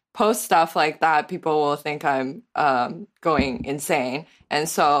post stuff like that, people will think I'm going insane. And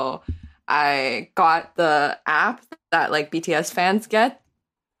so I got the app that like BTS fans get,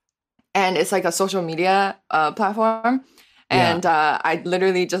 and it's like a social media platform. And I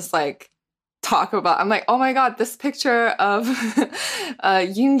literally just like talk about, I'm like, oh my God, this picture of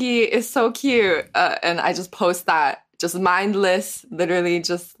Yoongi is so cute. And I just post that, just mindless, literally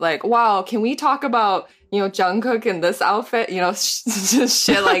just like, wow, can we talk about, Jungkook in this outfit? Just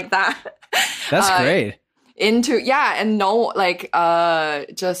shit like that. That's great. And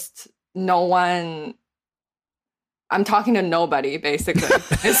just no one, I'm talking to nobody, basically.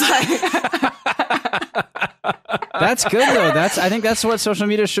 It's like... That's good though. I think that's what social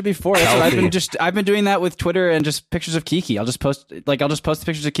media should be for. That's what I've been doing that with Twitter and just pictures of Kiki. I'll just post the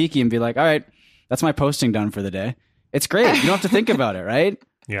pictures of Kiki and be like, all right, that's my posting done for the day. It's great. You don't have to think about it, right?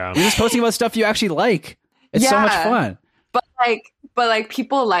 Yeah. You're just posting about stuff you actually like. It's so much fun. But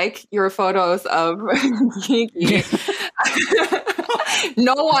people like your photos of Kiki.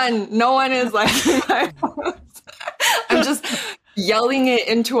 No one is liking my posts. I'm just yelling it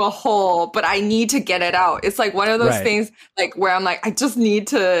into a hole, but I need to get it out. It's like one of those things like where I'm like, I just need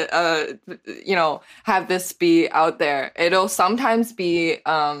to, have this be out there. It'll sometimes be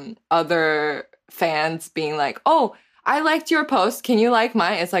other fans being like, oh, I liked your post. Can you like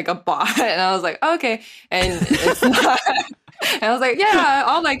mine? It's like a bot. And I was like, okay. And it's not. And I was like, yeah,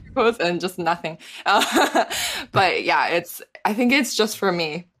 I'll like your post, and just nothing. But yeah, I think it's just for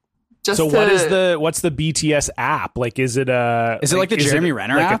me. What's the BTS app? Like, is it like the Jeremy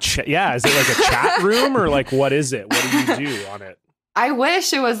Renner app? Is it like a chat room, or like, what is it? What do you do on it? I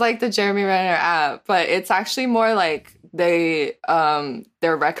wish it was like the Jeremy Renner app, but it's actually more like their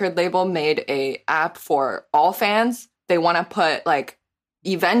record label made a app for all fans. They want to put like,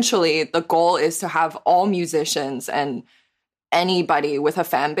 eventually the goal is to have all musicians and anybody with a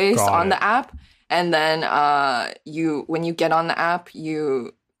fan base on the app. And then when you get on the app,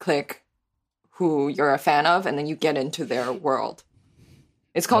 you click who you're a fan of, and then you get into their world.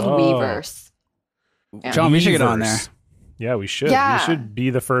 It's called Weverse. Yeah. John, we should get on there. Yeah, we should. Yeah. We should be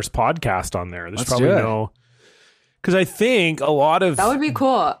the first podcast on there. There's probably no... Because I think a lot of... That would be cool.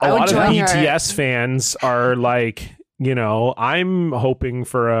 A lot of BTS fans are like, I'm hoping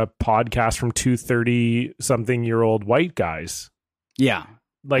for a podcast from two 30-something-year-old white guys. Yeah.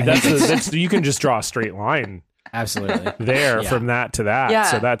 Like, that's you can just draw a straight line. Absolutely. From that to that.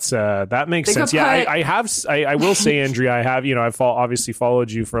 Yeah. So that makes sense. Yeah, I will say, Andrea, I have, I've obviously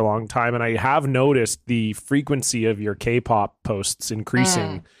followed you for a long time, and I have noticed the frequency of your K-pop posts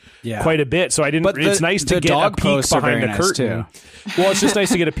increasing quite a bit. So it's nice to get a peek behind the curtain. Well, it's just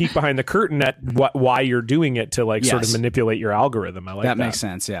nice to get a peek behind the curtain at why you're doing it, to like sort of manipulate your algorithm. I like that. That makes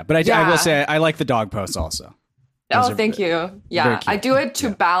sense. Yeah. But I will say I like the dog posts also. Thank you. Yeah. I do it to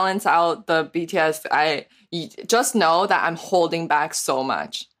balance out the BTS. You just know that I'm holding back so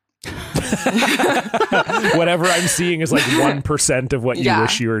much. Whatever I'm seeing is like 1% of what you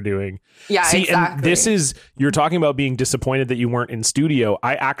wish you were doing. Yeah, see, exactly. And you're talking about being disappointed that you weren't in studio.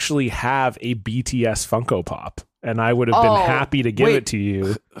 I actually have a BTS Funko Pop, and I would have been happy to give it to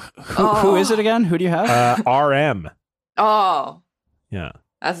you. Who is it again? Who do you have? RM. Oh. Yeah.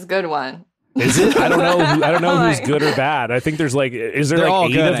 That's a good one. Is it? I don't know who's good or bad. I think there's like, is there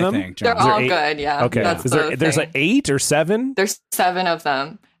like 8 of them? They're all good, yeah. Okay. There's like 8 or 7? There's 7 of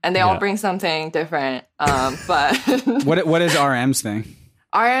them, and they all bring something different. But what is RM's thing?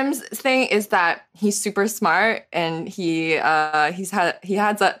 RM's thing is that he's super smart, and he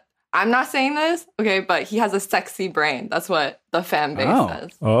has a. I'm not saying this, okay, but he has a sexy brain. That's what the fan base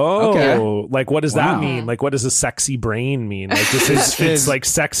says. Oh, okay. Like, what does that mean? Like, what does a sexy brain mean? Like, it's like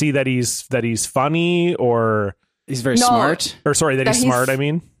sexy that he's funny, or he's very smart, or sorry, that he's smart. I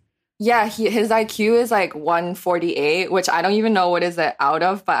mean, yeah, his IQ is like 148, which I don't even know what is it out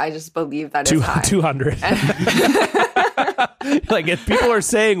of, but I just believe that it's high. 200. Like, if people are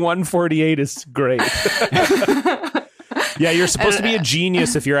saying 148 is great. Yeah, you're supposed to be a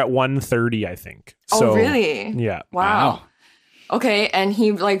genius if you're at 130, I think. So, oh, really? Yeah. Wow. Okay, and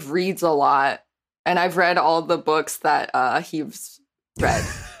he like reads a lot, and I've read all the books that he's read.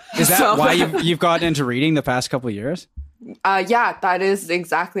 Is that why you've gotten into reading the past couple of years? Yeah, that is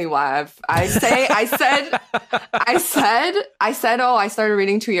exactly why I said, oh, I started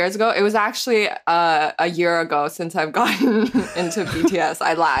reading 2 years ago. It was actually a year ago since I've gotten into BTS.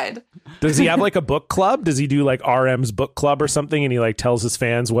 I lied. Does he have like a book club? Does he do like RM's book club or something? And he like tells his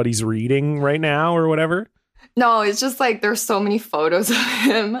fans what he's reading right now or whatever? No, it's just like there's so many photos of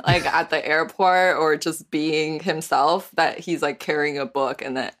him like at the airport or just being himself that he's like carrying a book,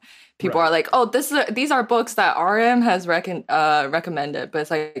 and that people are like, oh, these are books that RM has recommended, but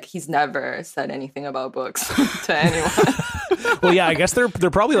it's like he's never said anything about books to anyone. Well, yeah, I guess they're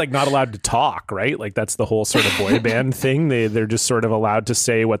probably like not allowed to talk, right? Like that's the whole sort of boy band thing. They're just sort of allowed to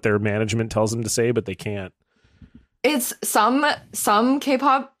say what their management tells them to say, but they can't. It's some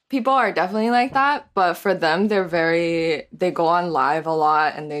K-pop people are definitely like that, but for them, they go on live a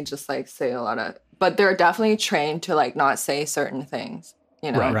lot and they just like say a lot of, but they're definitely trained to like not say certain things.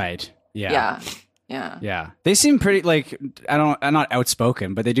 You know? Right. Yeah. They seem pretty like I'm not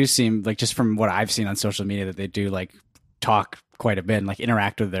outspoken, but they do seem like, just from what I've seen on social media, that they do like talk quite a bit and like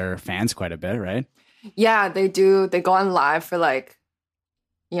interact with their fans quite a bit, right? Yeah, they do. They go on live for like,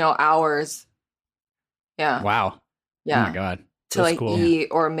 hours. Yeah. Wow. Yeah. Oh my God. To like cool. Eat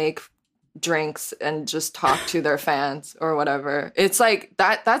or make drinks and just talk to their fans or whatever. It's like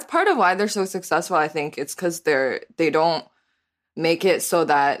that's part of why they're so successful. I think it's because they don't make it so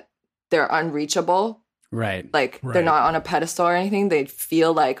that they're unreachable. Right. Like they're not on a pedestal or anything. They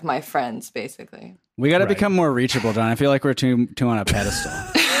feel like my friends, basically. We got to become more reachable, John. I feel like we're too on a pedestal.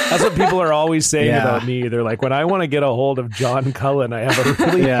 That's what people are always saying about me. They're like, when I want to get a hold of John Cullen, I have a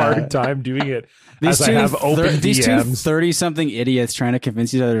really hard time doing it. These two 30-something idiots trying to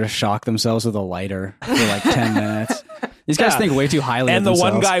convince each other to shock themselves with a lighter for like 10 minutes. These guys think way too highly of themselves. And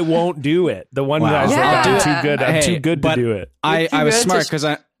the one guy won't do it. The one guy's like, I'm too good. I'm too good to do it. I was smart because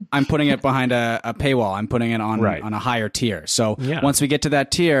I'm putting it behind a paywall. I'm putting it on a higher tier. So once we get to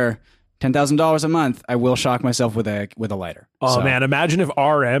that tier, $10,000 a month, I will shock myself with a lighter. Oh man, imagine if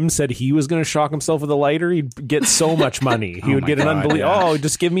RM said he was going to shock himself with a lighter. He'd get so much money. He would get an unbelievable. Oh,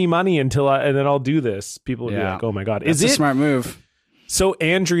 just give me money and then I'll do this. People would be like, oh my God, is it a smart move? So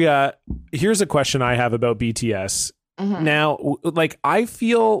Andrea, here's a question I have about BTS. Mm-hmm. Now, like I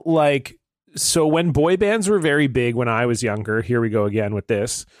feel like. So when boy bands were very big when I was younger, here we go again with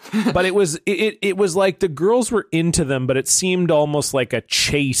this, but it was like the girls were into them, but it seemed almost like a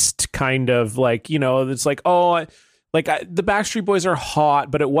chaste kind of like, it's like, the Backstreet Boys are hot,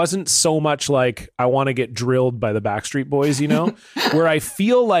 but it wasn't so much like I want to get drilled by the Backstreet Boys, where I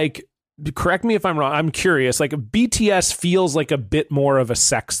feel like, correct me if I'm wrong, I'm curious, like BTS feels like a bit more of a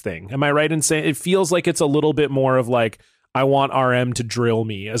sex thing. Am I right in saying it feels like it's a little bit more of like, I want RM to drill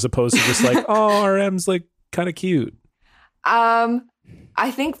me, as opposed to just like, oh, RM's like kind of cute. I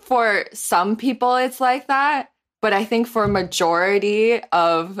think for some people it's like that, but I think for a majority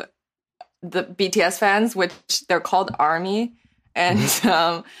of the BTS fans, which they're called ARMY, and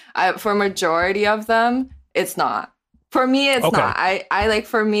for a majority of them, it's not. For me, it's not. I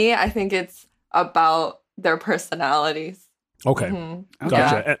think it's about their personalities. Okay,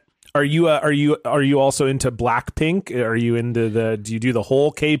 gotcha. Yeah. Are you also into Blackpink? Are you into do you do the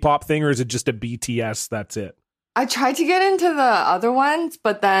whole K-pop thing, or is it just a BTS? That's it. I tried to get into the other ones,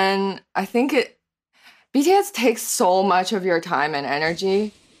 but then I think BTS takes so much of your time and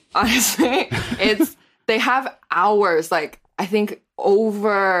energy. Honestly, they have hours, like I think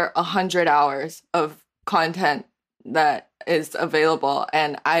over 100 hours of content that is available,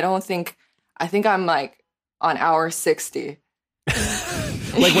 and I think I'm like on hour 60.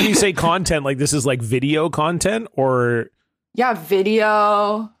 Like when you say content, like this is like video content or? Yeah,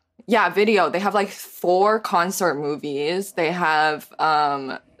 video. They have like 4 concert movies. They have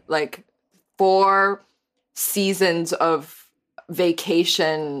like 4 seasons of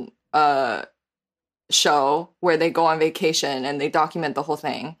vacation show where they go on vacation and they document the whole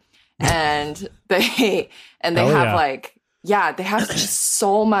thing. And they have they have just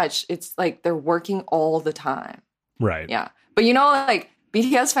so much. It's like they're working all the time. Right. Yeah. But like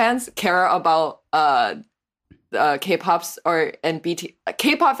BTS fans care about K-pops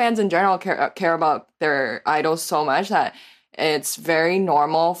K-pop fans in general care about their idols so much that it's very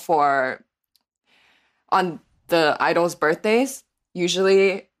normal on the idols' birthdays.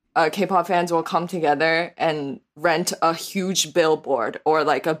 Usually, K-pop fans will come together and rent a huge billboard or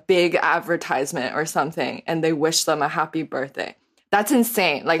like a big advertisement or something, and they wish them a happy birthday. That's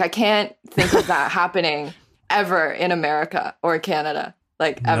insane. Like I can't think of that happening ever in America or Canada.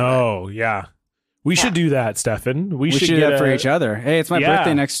 Like ever. No, yeah. We should do that, Stefan. We should do that for each other. Hey, it's my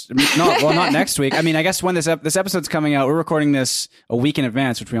birthday not next week. I mean, I guess when this episode's coming out, we're recording this a week in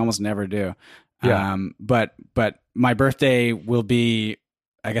advance, which we almost never do. Yeah. But my birthday will be,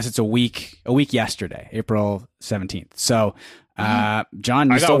 I guess it's a week yesterday, April 17th. So, John,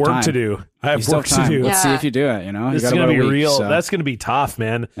 you I still got have work time. to do. I have work to do. Let's see if you do it. You know, this is going to be real. So. That's going to be tough,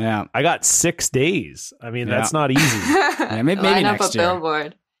 man. Yeah. I got 6 days. I mean, that's not easy. Yeah, maybe next year.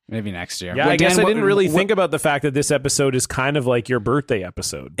 Billboard. Maybe next year. Yeah, I guess I didn't really think about the fact that this episode is kind of like your birthday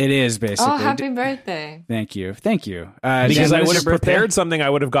episode. It is, basically. Oh, happy birthday. Thank you. Because I would have prepared something. I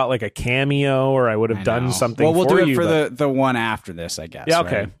would have got like a cameo, or I would have done something. Well, we'll do it for the one after this, I guess. Yeah,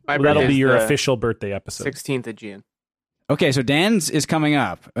 okay. Right? That'll be your official birthday episode. 16th of June. Okay, so Dan's is coming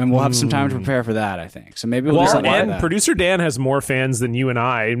up, and we'll have some time to prepare for that, I think. So maybe we'll do something like that. Producer Dan has more fans than you and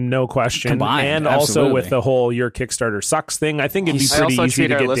I, no question. Combined, and absolutely. Also with the whole your Kickstarter sucks thing, I think it'd be pretty easy to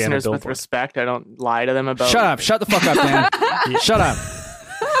get Dan a billboard. listeners with respect. I don't lie to them about. Shut up! Shut the fuck up, Dan. Shut up.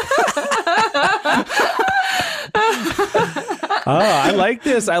 Oh, I like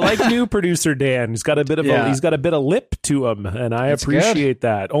this. I like new producer Dan. He's got a bit of he's got a bit of lip to him, and I appreciate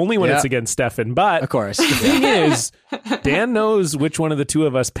that. Only when it's against Stefan, but of course. The thing is, Dan knows which one of the two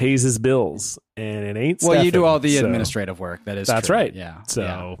of us pays his bills, and it ain't. Well, Stefan, you do all the administrative work. That's true. Right. Yeah.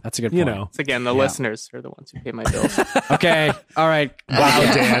 So that's a good point. It's again the listeners are the ones who pay my bills. Okay. All right.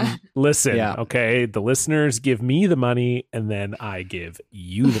 Wow, Dan. Listen. Okay. The listeners give me the money, and then I give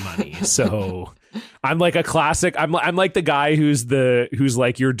you the money. So. I'm like a classic. I'm like the guy who's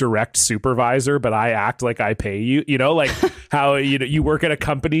like your direct supervisor, but I act like I pay you. You know, like how you work at a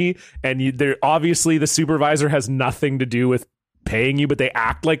company and obviously the supervisor has nothing to do with paying you, but they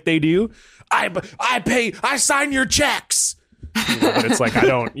act like they do. I pay. I sign your checks. But it's like I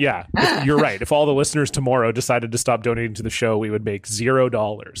don't. Yeah, you're right. If all the listeners tomorrow decided to stop donating to the show, we would make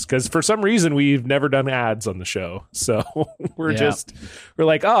 $0 because for some reason we've never done ads on the show. So we're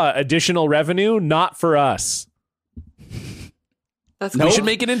like, additional revenue, not for us. We should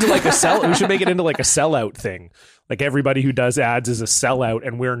make it into like a sell. We should make it into like a sellout thing. Like everybody who does ads is a sellout,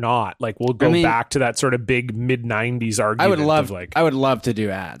 and we're not. Like we'll go back to that sort of big mid-90s argument. I would love to do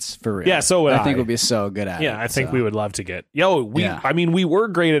ads for real. Yeah, so would I think we'd be so good at it. Yeah, I think we would love to get. I mean, we were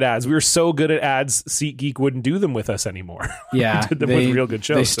great at ads. We were so good at ads. SeatGeek wouldn't do them with us anymore. Yeah, did them with real good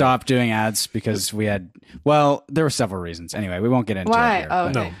shows. They stopped doing ads because we had. Well, there were several reasons. Anyway, we won't get into it here. Oh,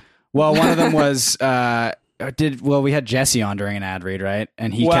 okay. No. Well, one of them was we had Jesse on during an ad read, right?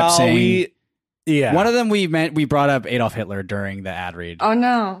 And he kept saying. One of them we brought up Adolf Hitler during the ad read. Oh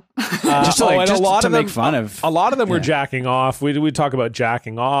no! Just to make fun of. A lot of them were jacking off. We talk about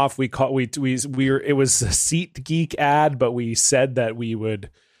jacking off. It was a SeatGeek ad, but we said that we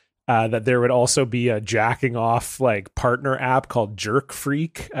would that there would also be a jacking off like partner app called Jerk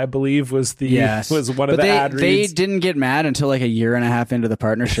Freak, I believe was one of the ad reads. They didn't get mad until like a year and a half into the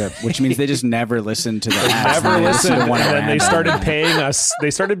partnership, which means they just never listened to the ads. Never listened, and then they started paying us.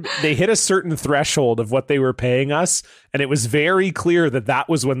 They hit a certain threshold of what they were paying us, and it was very clear that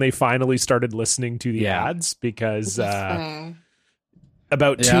was when they finally started listening to the ads because.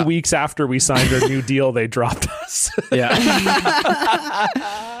 About 2 weeks after we signed our new deal, they dropped us.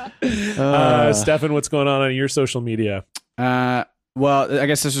 Stefan, what's going on your social media? Well, I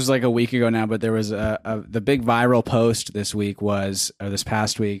guess this was like a week ago now, but there was the big viral post this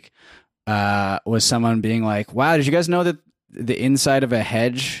past week, was someone being like, wow, did you guys know that the inside of a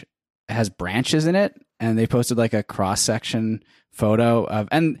hedge has branches in it? And they posted like a cross-section photo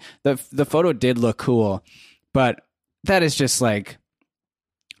and the photo did look cool, but that is just like,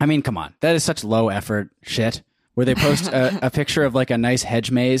 I mean, come on. That is such low effort shit where they post a picture of like a nice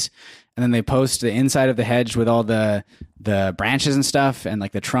hedge maze and then they post the inside of the hedge with all the branches and stuff and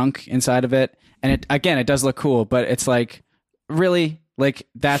like the trunk inside of it. And it does look cool, but it's like, really? Like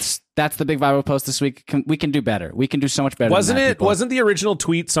that's the big viral post this week. We can do better. We can do so much better. Wasn't the original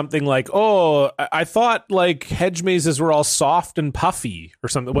tweet something like, "Oh, I thought like hedge mazes were all soft and puffy or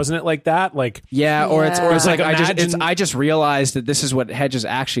something"? Wasn't it like that? Like or it's like I just realized that this is what hedges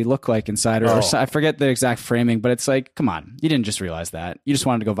actually look like inside. Or I forget the exact framing, but it's like, come on, you didn't just realize that. You just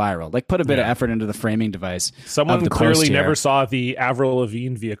wanted to go viral. Like put a bit of effort into the framing device. Someone clearly never saw the Avril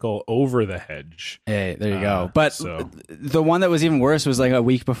Lavigne vehicle over the hedge. Hey, there you go. But the one that was even worse was like a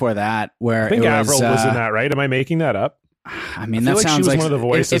week before that, where I think Avril was in that, right? Am I making that up? I mean, that sounds like one of the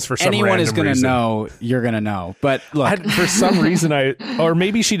voices for some anyone is going to know, you're going to know. But look, for some reason, or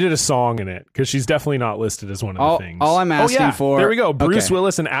maybe she did a song in it because she's definitely not listed as one of the things. All I'm asking for. There we go. Bruce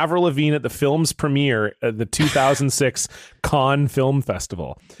Willis and Avril Lavigne at the film's premiere at the 2006 Cannes Film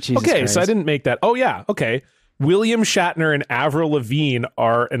Festival. Jesus Christ. So I didn't make that. Oh yeah, okay. William Shatner and Avril Lavigne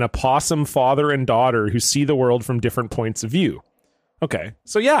are an opossum father and daughter who see the world from different points of view. Okay.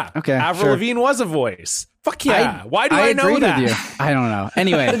 So yeah. Okay. Avril Sure. Lavigne was a voice. Fuck yeah. Why do I know agree that? with you. I don't know.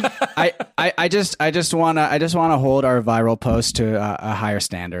 Anyway, I just wanna hold our viral post to a higher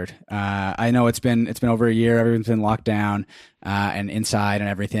standard. I know it's been over a year. Everyone's been locked down and inside and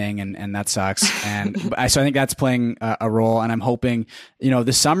everything, and that sucks. And so I think that's playing a role. And I'm hoping,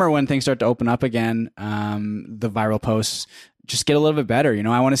 this summer when things start to open up again, the viral posts just get a little bit better.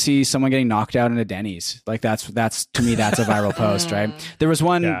 I want to see someone getting knocked out in a Denny's. Like that's to me, that's a viral post, right? There was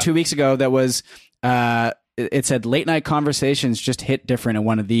one 2 weeks ago that was, it said late night conversations just hit different in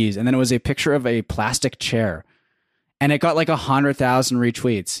one of these. And then it was a picture of a plastic chair and it got like 100,000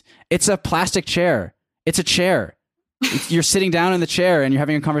 retweets. It's a plastic chair. It's a chair. You're sitting down in the chair and you're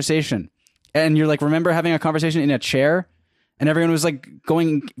having a conversation and you're like, remember having a conversation in a chair? And everyone was like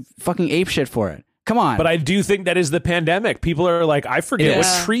going fucking apeshit for it. Come on. But I do think that is the pandemic. People are like, I forget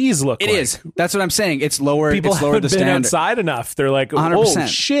what trees look like. It is. That's what I'm saying. It's lower. People it's lower haven't the been standard. outside enough. They're like, 100%. oh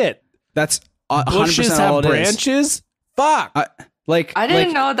shit. That's 100% bushes all have it is. branches. Fuck. I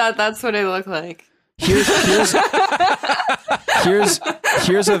didn't know that that's what it looked like. Here's a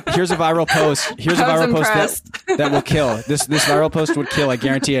viral post. Here's a viral post that will kill. This viral post would kill. I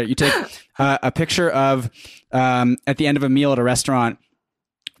guarantee it. You take a picture of at the end of a meal at a restaurant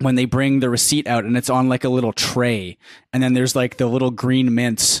when they bring the receipt out and it's on like a little tray, and then there's like the little green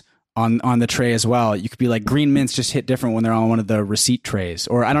mints on the tray as well. You could be like, green mints just hit different when they're on one of the receipt trays,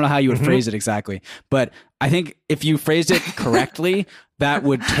 or I don't know how you would phrase it exactly, but I think if you phrased it correctly, that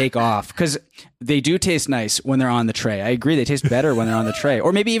would take off, because they do taste nice when they're on the tray. I agree, they taste better when they're on the tray,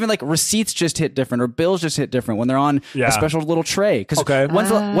 or maybe even like receipts just hit different, or bills just hit different when they're on a special little tray. Because when's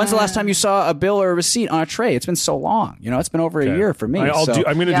the last time you saw a bill or a receipt on a tray? It's been so long. It's been over a year for me. I'm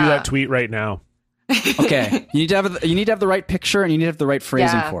going to do that tweet right now. Okay, you need to have the right picture and you need to have the right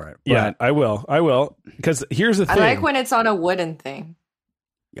phrasing for it. Yeah, I will. Because here's the thing. I like when it's on a wooden thing.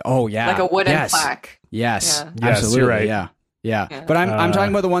 Oh yeah, like a wooden plaque. Yes, yeah. Absolutely. You're right. Yeah. But I'm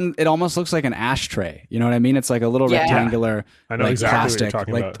talking about the one. It almost looks like an ashtray. You know what I mean? It's like a little rectangular. I know exactly plastic. what you're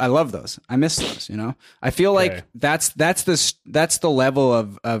talking about. I love those. I miss those. I feel like that's the level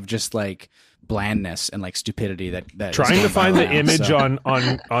of just like blandness and like stupidity that trying to find the image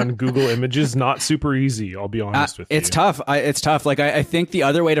on Google Images, not super easy. I'll be honest with you. It's tough. It's tough. Like I think the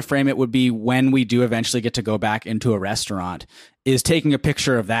other way to frame it would be when we do eventually get to go back into a restaurant, is taking a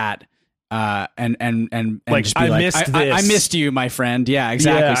picture of that. And like, just be I missed you, my friend. Yeah,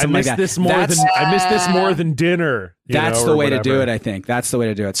 exactly. Yeah, I missed this more than dinner. That's the way to do it. I think that's the way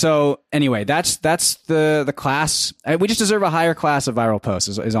to do it. So anyway, that's the class. We just deserve a higher class of viral posts.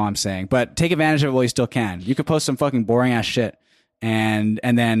 Is all I'm saying. But take advantage of it while you still can. You could post some fucking boring ass shit and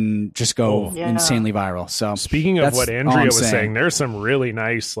then just go insanely viral. So speaking of what Andrea was saying, there's some really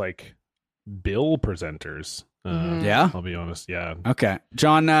nice like bill presenters. I'll be honest. Yeah. Okay,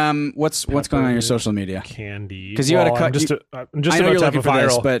 John. What's going on in your social media? Candy. Because you had a cut. I'm just about to have a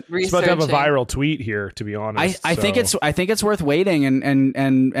viral, but about to have a viral tweet here. To be honest, I think it's worth waiting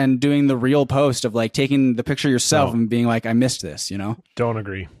and doing the real post of like taking the picture yourself and being like, I missed this. Don't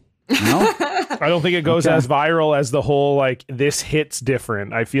agree. No, I don't think it goes as viral as the whole like this hits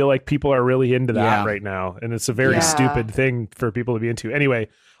different. I feel like people are really into that right now, and it's a very stupid thing for people to be into. Anyway.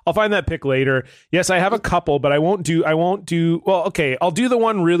 I'll find that pic later. Yes, I have a couple, but I won't do, well, okay, I'll do the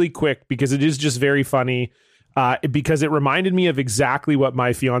one really quick because it is just very funny because it reminded me of exactly what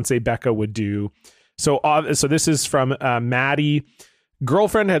my fiance Becca would do. So this is from Maddie.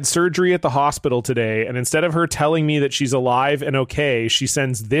 Girlfriend had surgery at the hospital today, and instead of her telling me that she's alive and okay, she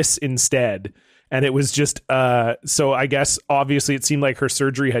sends this instead. And it was just, so I guess obviously it seemed like her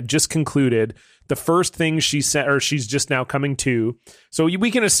surgery had just concluded. The first thing she said, or she's just now coming to. So we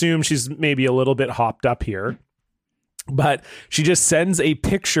can assume she's maybe a little bit hopped up here. But she just sends a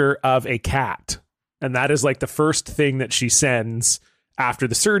picture of a cat. And that is like the first thing that she sends after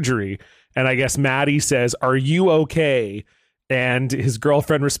the surgery. And I guess Maddie says, "Are you okay?" And his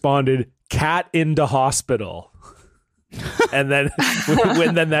girlfriend responded, "Cat into hospital." And then,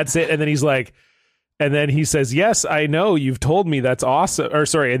 then that's it. And then he's like, and then he says, "Yes, I know. You've told me. That's awesome." Or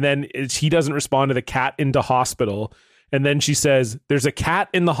sorry. And then he doesn't respond to the cat into hospital. And then she says, "There's a cat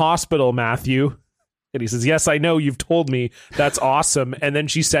in the hospital, Matthew." And he says, "Yes, I know. You've told me. That's awesome." And then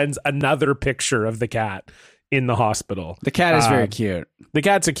she sends another picture of the cat in the hospital. The cat is very cute. The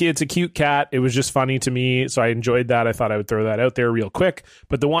cat's it's a cute cat. It was just funny to me. So I enjoyed that. I thought I would throw that out there real quick.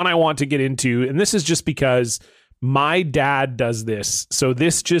 But the one I want to get into, and this is just because my dad does this. So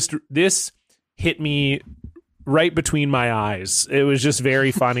this hit me right between my eyes. It was just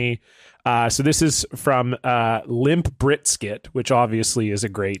very funny. So this is from Limp Britskit, which obviously is a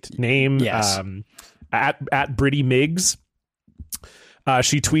great name. Yes. At Britty Miggs.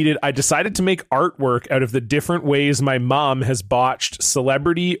 She tweeted, I decided to make artwork out of the different ways my mom has botched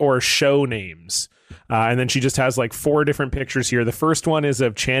celebrity or show names. And then she just has like 4 different pictures here. The first one is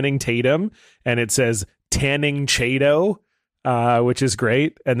of Channing Tatum, and it says Tanning Chado, which is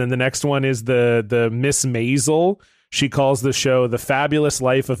great. And then the next one is the Miss Maisel. She calls the show The Fabulous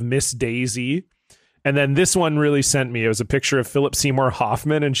Life of Miss Daisy. And then this one really sent me. It was a picture of Philip Seymour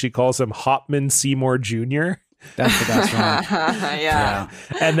Hoffman, and she calls him Hopman Seymour Jr. That's the best one. Yeah.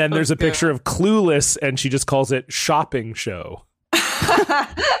 And then there's a picture of Clueless, and she just calls it Shopping Show.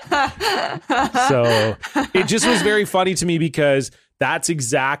 So it just was very funny to me because that's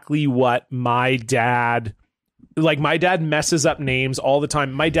exactly what my dad messes up names all the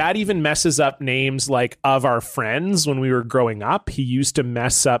time. My dad even messes up names like of our friends when we were growing up. He used to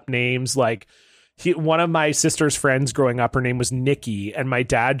mess up names like one of my sister's friends growing up, her name was Nikki, and my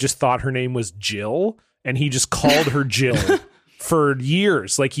dad just thought her name was Jill, and he just called her Jill for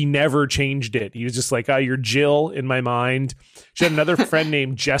years. Like he never changed it. He was just like, you're Jill in my mind. She had another friend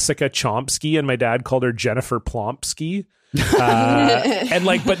named Jessica Chomsky, and my dad called her Jennifer Plompsky. And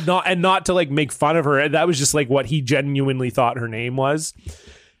like, but not to like make fun of her. That was just like what he genuinely thought her name was.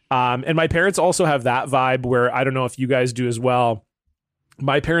 And my parents also have that vibe where I don't know if you guys do as well.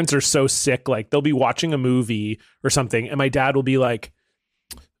 My parents are so sick. Like they'll be watching a movie or something, and my dad will be like,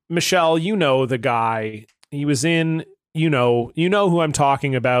 Michelle, you know the guy. He was in, you know who I'm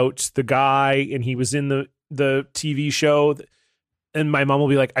talking about, the guy, and he was in the TV show. And my mom will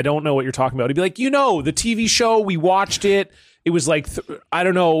be like, I don't know what you're talking about. He'd be like, the TV show, we watched it. It was like,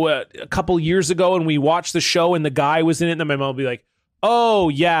 a couple years ago, and we watched the show, and the guy was in it. And then my mom will be like, oh,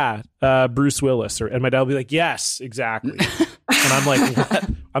 yeah, Bruce Willis. And my dad will be like, yes, exactly. And I'm like,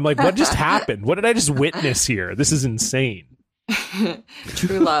 what? What just happened? What did I just witness here? This is insane.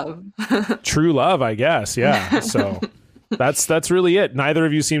 True love. True love, I guess. Yeah. So that's really it. Neither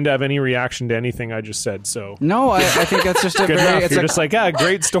of you seem to have any reaction to anything I just said. So no, I think that's just a good enough. You're just like,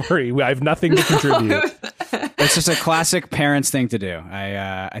 great story. I have nothing to contribute. It's just a classic parents thing to do.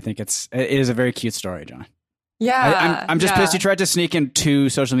 I think it is a very cute story, John. Yeah, I'm just pissed you tried to sneak in 2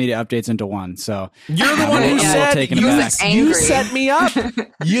 social media updates into one. So you're the one who said you set me up.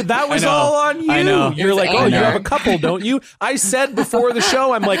 That was all on you. I know. You're like, you have a couple, don't you? I said before the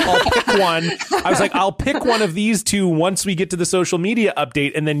show, I'm like, I'll pick one. I was like, I'll pick one of these 2 once we get to the social media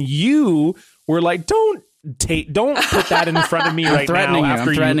update, and then you were like, don't put that in front of me right now.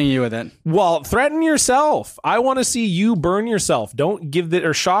 I'm threatening you with it. Well, threaten yourself. I want to see you burn yourself. Don't give it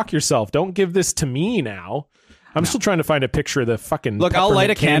or shock yourself. Don't give this to me now. I'm still trying to find a picture of the fucking. Look, I'll light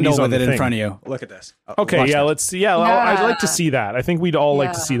a candle with it in front of you. Look at this. Okay, yeah, let's see. Yeah, I'd like to see that. I think we'd all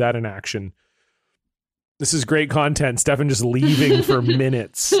like to see that in action. This is great content. Stefan just leaving for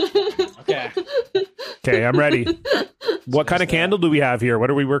minutes. Okay, I'm ready. What kind of candle do we have here?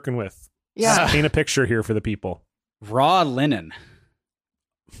 What are we working with? Yeah, paint a picture here for the people. Raw linen.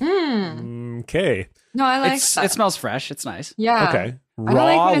 Okay. No, I like that. It smells fresh. It's nice. Yeah. Okay. I don't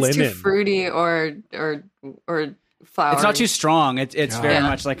like when it's too fruity or flowery. It's not too strong. It's very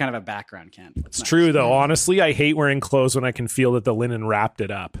much like kind of a background candle. It's nice. True though. Honestly, I hate wearing clothes when I can feel that the linen wrapped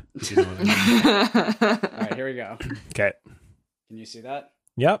it up. You know what I mean? All right, here we go. Okay. Can you see that?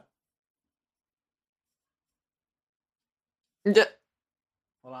 Yep.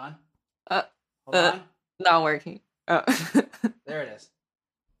 Hold on. Hold on. Not working. There it is.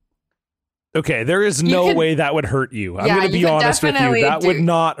 Okay, there is no way that would hurt you. I'm going to be honest with you. That would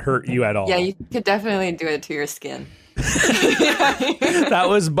not hurt you at all. Yeah, you could definitely do it to your skin. That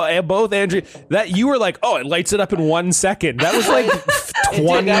was both Andrea. That you were like, it lights it up in 1 second. That was like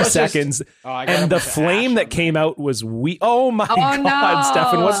 20 seconds. And the flame that came out was oh my God, no.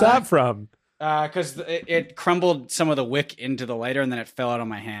 Stefan, what's that from? Because it crumbled some of the wick into the lighter, and then it fell out on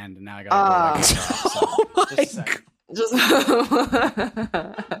my hand, and now I got to oh my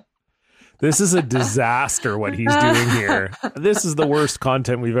God. This is a disaster what he's doing here. This is the worst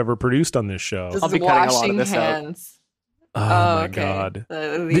content we've ever produced on this show. I'll be cutting a lot of this hands. out. Oh my God.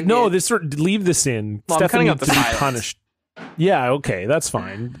 Leave this in. Well, Stefan needs to be punished. Yeah, okay, that's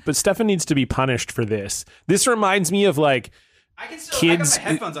fine. But Stefan needs to be punished for this. This reminds me of like kids. I got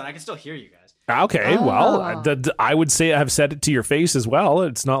my headphones on. I can still hear you guys. Okay, well, I would say I've said it to your face as well.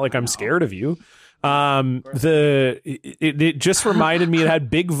 It's not like I'm scared of you. It just reminded me, it had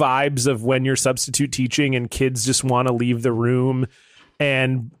big vibes of when you're substitute teaching and kids just want to leave the room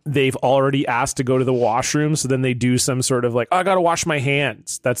and they've already asked to go to the washroom. So then they do some sort of like, I got to wash my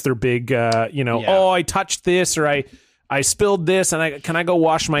hands. That's their big, I touched this, or I I spilled this and can I go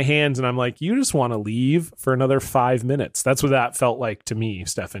wash my hands? And I'm like, you just want to leave for another 5 minutes. That's what that felt like to me,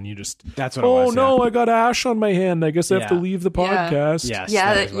 Stefan. That's what it was. Oh no, I got ash on my hand. I guess I have to leave the podcast.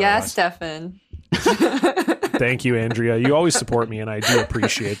 Yes, Stefan. Thank you, Andrea. You always support me, and I do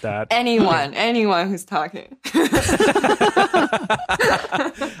appreciate that. Anyone who's talking.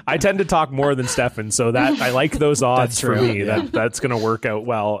 I tend to talk more than Stefan, so that I like those odds for me. Yeah. That's going to work out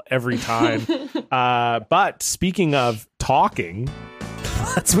well every time. But speaking of talking,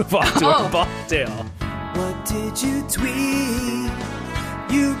 let's move on to a Bucktail. What did you tweet?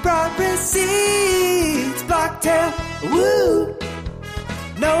 You brought receipts, Bucktail. Woo!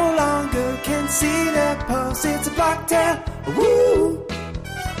 No longer can see the post. It's a Bucktail. Woo!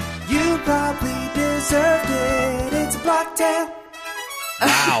 You probably deserved it. It's a Bucktail.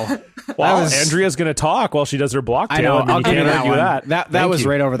 Wow. Well, Andrea's going to talk while she does her Blocktail. I know. I'll give you that argue one. That was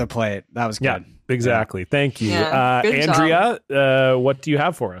right over the plate. That was good. Yeah, exactly. Thank you. Yeah, good Andrea, what do you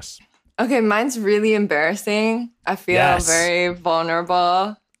have for us? Okay, mine's really embarrassing. I feel very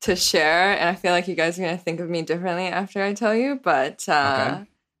vulnerable to share, and I feel like you guys are going to think of me differently after I tell you, but... Okay.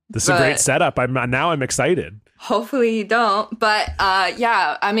 This is a great setup. I'm excited. Hopefully you don't. But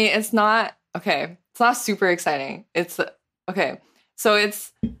yeah, I mean, it's not super exciting. It's okay. So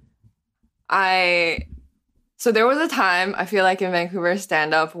there was a time I feel like in Vancouver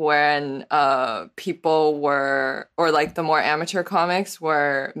stand-up when people were, or like the more amateur comics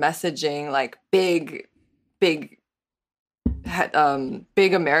were messaging like big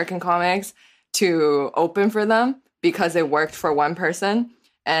American comics to open for them because it worked for one person.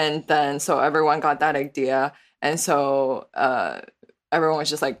 And then so everyone got that idea. And so everyone was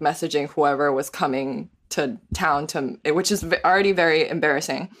just like messaging whoever was coming to town which is already very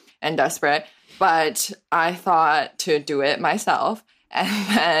embarrassing and desperate. But I thought to do it myself. And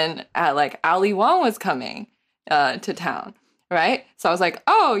then Ali Wong was coming to town. Right. So I was like,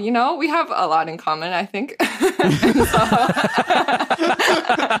 oh, we have a lot in common, I think.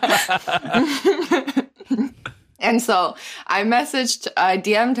 And so I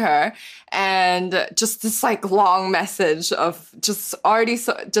DM'd her, and just this like long message of just already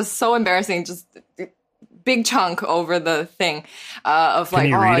so embarrassing, just big chunk over the thing of like. Can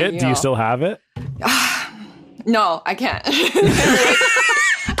you read it? Do you still have it? No, I can't.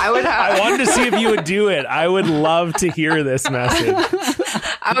 I wanted to see if you would do it. I would love to hear this message.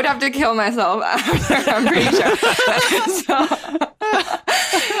 I would have to kill myself after, I'm pretty sure.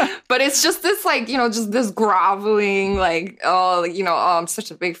 But it's just this like, just this groveling, like, I'm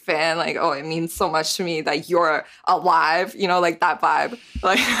such a big fan. Like, oh, it means so much to me that you're alive, like that vibe.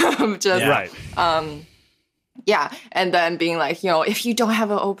 Like, just, right. Yeah. And then being like, if you don't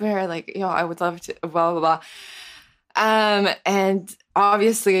have an opener, like, I would love to, blah, blah, blah. And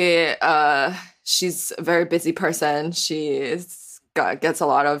obviously, she's a very busy person. She gets a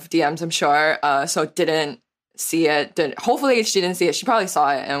lot of DMs, I'm sure. So didn't see it. Hopefully she didn't see it. She probably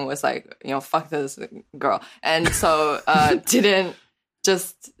saw it and was like, fuck this girl. And so didn't,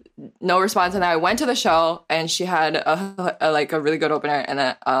 just no response. And I went to the show and she had a really good opener. And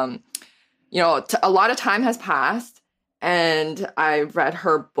then, a lot of time has passed and I read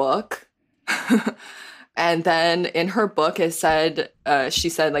her book. And then in her book, it said, she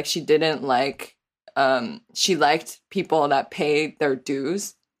said like she didn't like, she liked people that paid their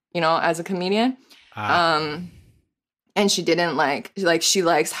dues, as a comedian. And she didn't like she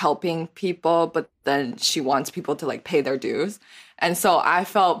likes helping people, but then she wants people to like pay their dues. And so I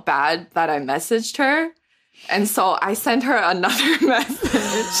felt bad that I messaged her. And so I sent her another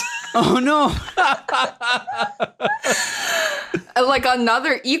message. Oh no. Like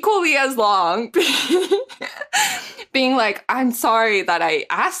another equally as long, being like, I'm sorry that I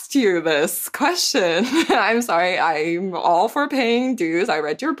asked you this question. I'm sorry. I'm all for paying dues. I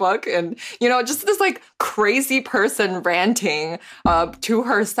read your book. And, just this like crazy person ranting to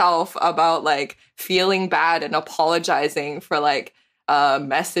herself about like feeling bad and apologizing for like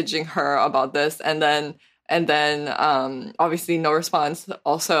messaging her about this. And then obviously no response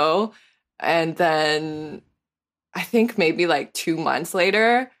also. And then I think maybe like 2 months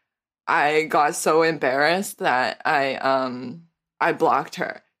later, I got so embarrassed that I blocked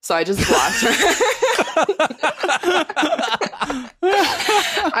her. So I just blocked her.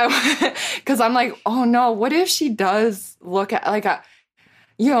 Because I'm like, oh no, what if she does look at like I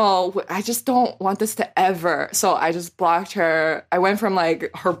just don't want this to ever. So I just blocked her. I went from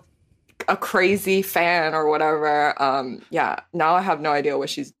like her a crazy fan or whatever. Now I have no idea what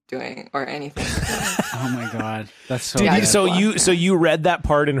she's doing or anything. Oh my God, that's so. So you read that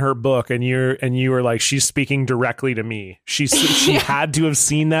part in her book, and you were like, she's speaking directly to me. She had to have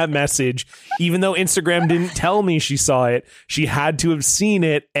seen that message, even though Instagram didn't tell me she saw it. She had to have seen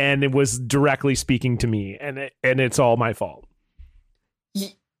it, and it was directly speaking to me, and it's all my fault.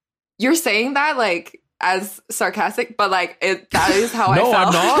 You're saying that like as sarcastic, but like that is how I felt. No,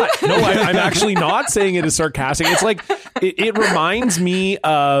 I'm not. No, I'm actually not saying it as sarcastic. It's like it reminds me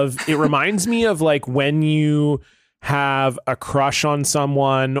of like when you have a crush on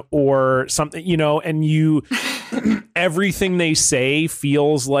someone or something, you know, and you everything they say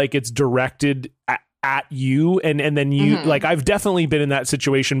feels like it's directed at you, and then you like, I've definitely been in that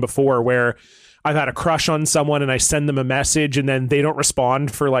situation before where I've had a crush on someone and I send them a message and then they don't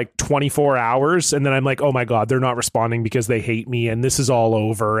respond for like 24 hours. And then I'm like, oh my God, they're not responding because they hate me and this is all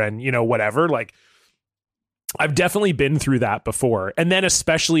over and, you know, whatever. Like, I've definitely been through that before. And then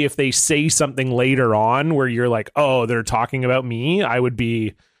especially if they say something later on where you're like, oh, they're talking about me, I would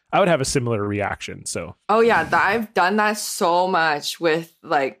have a similar reaction. So, oh yeah, I've done that so much with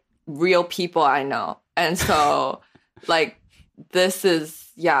like real people I know. And so like, this is,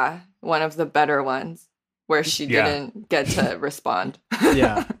 one of the better ones where she didn't get to respond.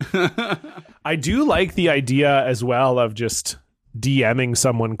 Yeah. I do like the idea as well of just DMing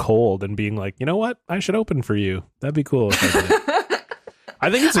someone cold and being like, you know what? I should open for you. That'd be cool. If I did.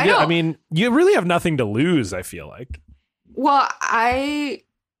 I think it's a good, I mean, you really have nothing to lose, I feel like. Well, I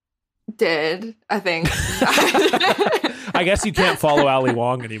did, I think. I guess you can't follow Ali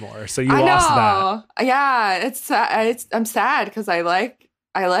Wong anymore, so you lost that. Yeah, I'm sad because I liked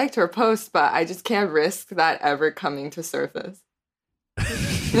her post, but I just can't risk that ever coming to surface.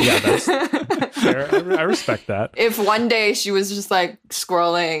 Yeah, that's fair. I respect that. If one day she was just like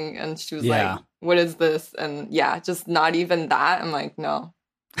scrolling and she was like, what is this? And just not even that. I'm like, no.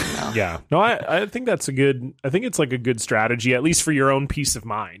 Yeah. No, I think that's it's like a good strategy, at least for your own peace of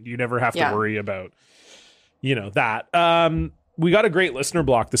mind. You never have to worry about, you know, that. We got a great listener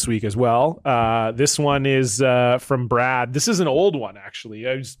block this week as well. This one is from Brad. This is an old one, actually.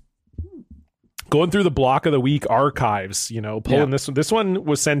 I was going through the block of the week archives, you know, pulling this one. This one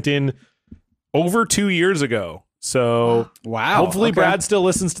was sent in over 2 years ago. So wow. Hopefully Brad still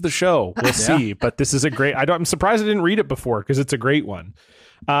listens to the show. We'll see. But this is a great, I'm surprised I didn't read it before because it's a great one.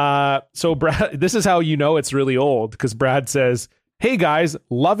 So Brad, this is how you know it's really old, because Brad says, "Hey guys,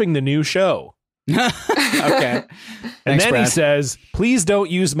 loving the new show." Okay. And Thanks, then Brad. he says, "Please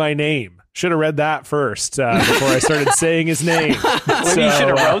don't use my name." Should have read that first before I started saying his name. Maybe you should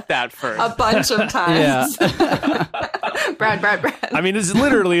have wrote that first. A bunch of times. Brad. I mean, this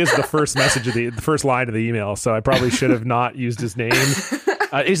literally is the first message of the first line of the email, so I probably should have not used his name.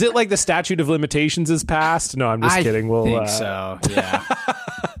 Is it like the statute of limitations is passed? No, I'm just kidding. We'll think so. Yeah.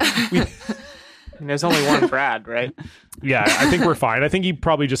 There's only one Brad, right? Yeah, I think we're fine. I think he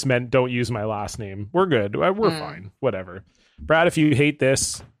probably just meant don't use my last name. We're good. We're fine. Whatever. Brad, if you hate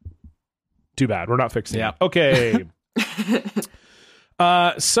this, too bad. We're not fixing it. Okay.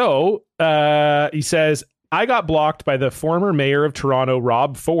 So he says, "I got blocked by the former mayor of Toronto,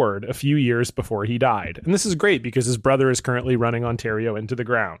 Rob Ford, a few years before he died." And this is great because his brother is currently running Ontario into the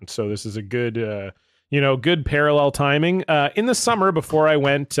ground. So this is a good, good parallel timing. In the summer before I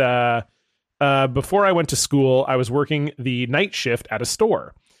went to school, I was working the night shift at a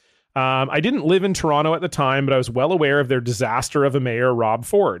store. I didn't live in Toronto at the time, but I was well aware of their disaster of a mayor, Rob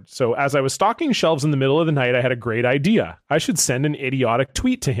Ford. So as I was stocking shelves in the middle of the night, I had a great idea. I should send an idiotic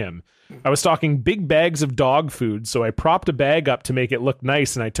tweet to him. I was stocking big bags of dog food, so I propped a bag up to make it look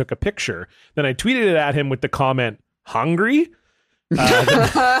nice, and I took a picture. Then I tweeted it at him with the comment, "Hungry?" The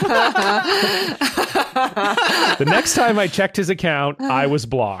next time I checked his account, I was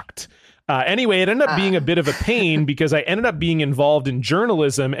blocked. Anyway, it ended up being a bit of a pain because I ended up being involved in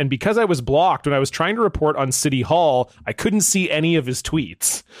journalism, and because I was blocked when I was trying to report on City Hall, I couldn't see any of his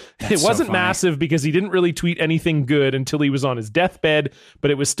tweets. It wasn't so massive because he didn't really tweet anything good until he was on his deathbed,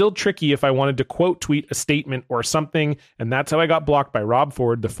 but it was still tricky if I wanted to quote tweet a statement or something, and that's how I got blocked by Rob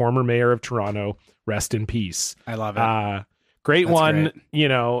Ford, the former mayor of Toronto. Rest in peace. I love it. Great one,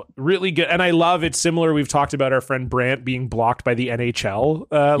 great. Really good. And I love it. Similar, we've talked about our friend Brant being blocked by the NHL,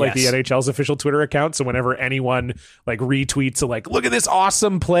 the NHL's official Twitter account. So whenever anyone like retweets look at this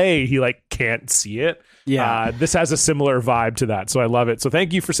awesome play, he can't see it. Yeah. This has a similar vibe to that. So I love it. So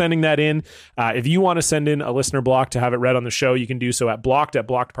thank you for sending that in. If you want to send in a listener block to have it read on the show, you can do so at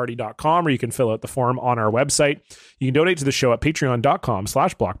blockedparty.com, or you can fill out the form on our website. You can donate to the show at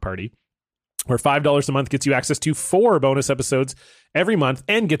patreon.com/blockparty. where $5 a month gets you access to 4 bonus episodes every month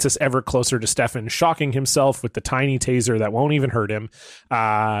and gets us ever closer to Stefan shocking himself with the tiny taser that won't even hurt him.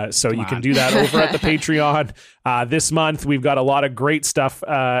 So you can do that over at the Patreon. This month, we've got a lot of great stuff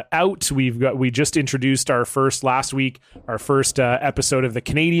out. We just introduced our first episode of the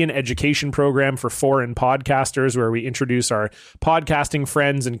Canadian Education Program for Foreign Podcasters, where we introduce our podcasting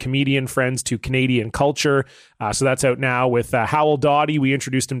friends and comedian friends to Canadian culture. So that's out now with Howell Dottie. We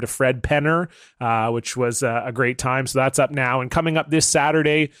introduced him to Fred Penner, which was a great time. So that's up now. And coming up this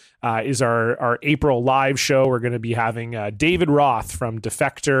Saturday is our April live show. We're going to be having David Roth from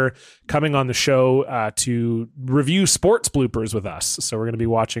Defector coming on the show to review sports bloopers with us. So we're going to be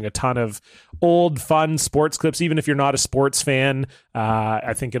watching a ton of old, fun sports clips. Even if you're not a sports fan,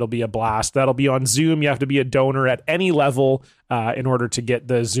 I think it'll be a blast. That'll be on Zoom. You have to be a donor at any level in order to get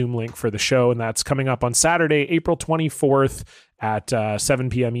the Zoom link for the show. And that's coming up on Saturday, April 24th at 7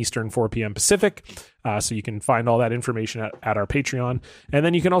 p.m. Eastern, 4 p.m. Pacific. So you can find all that information at our Patreon. And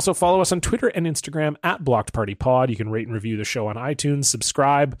then you can also follow us on Twitter and Instagram at Blocked Party Pod. You can rate and review the show on iTunes,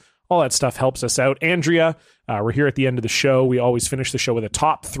 subscribe. All that stuff helps us out. Andrea, we're here at the end of the show. We always finish the show with a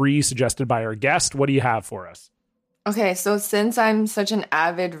top 3 suggested by our guest. What do you have for us? Okay, so since I'm such an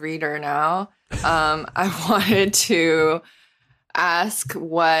avid reader now, I wanted to ask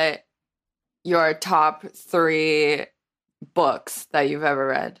what your top 3 books that you've ever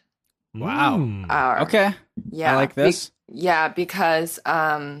read. Wow. Okay. Yeah. I like this. Because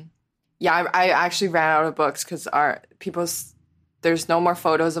I actually ran out of books because there's no more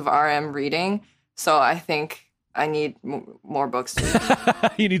photos of RM reading. So I think I need more books to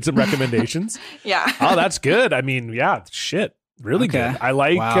read. You need some recommendations? Yeah. Oh, that's good. I mean, yeah, shit. Really good. I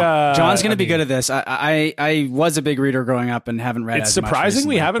like... Wow. John's going to be good at this. I was a big reader growing up and haven't read it's as much surprising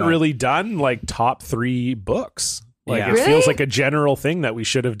recently, we haven't really done like top 3 books. Like it Really? feels like a general thing that we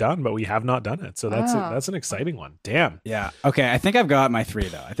should have done, but we have not done it. So that's an exciting one. Damn. Yeah. Okay. I think I've got my 3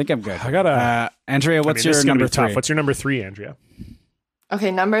 though. I think I'm good. I gotta... Andrea, what's your number 3? Tough. What's your number 3, Andrea?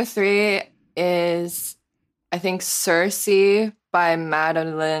 Okay, number 3 is, I think, Circe by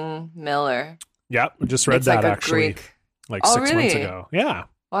Madeline Miller. Yep. We just read It's that like a actually. Greek. Like Oh, 6 really? months ago. Yeah.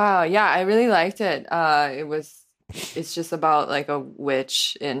 Wow, yeah, I really liked it. It's just about like a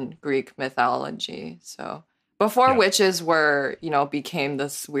witch in Greek mythology. So before witches became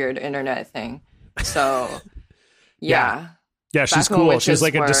this weird internet thing. So yeah. Yeah, she's Back when cool. She's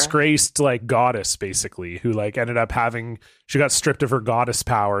like a witches were- disgraced like goddess basically who like ended up she got stripped of her goddess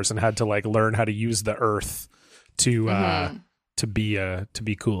powers and had to like learn how to use the earth to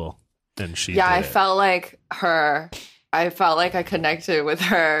be cool. And she Yeah, did I it. felt like her. I felt like I connected with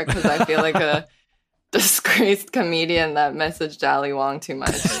her because I feel like a disgraced comedian that messaged Ali Wong too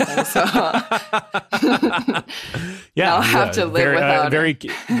much. And so yeah, I'll have to live without very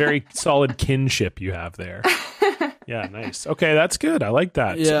very solid kinship you have there. Yeah, nice. Okay, that's good. I like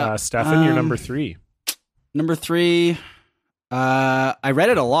that. Yeah. Stefan, you're number 3. Number 3, I read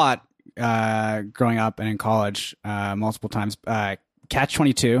it a lot growing up and in college multiple times.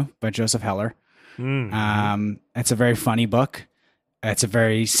 Catch-22 by Joseph Heller. It's a very funny book. It's a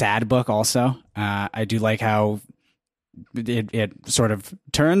very sad book also. I do like how it sort of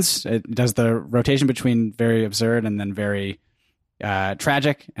turns. It does the rotation between very absurd and then very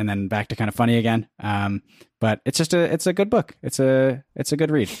tragic and then back to kind of funny again. But it's a good book. It's a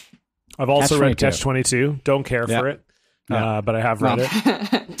good read. I've also read Catch-22. Don't care for it. But I have read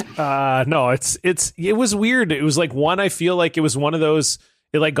it. No, it was weird. It was like I feel like it was one of those,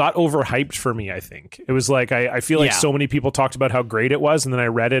 it like got overhyped for me, I think. It was like, I feel like so many people talked about how great it was. And then I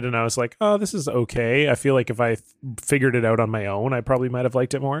read it and I was like, oh, this is okay. I feel like if I figured it out on my own, I probably might have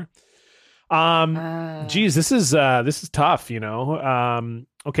liked it more. Geez, this is tough, you know?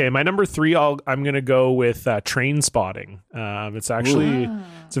 Okay, my number 3, I'm going to go with Train Spotting. It's actually,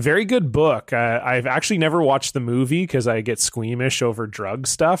 it's a very good book. I've actually never watched the movie because I get squeamish over drug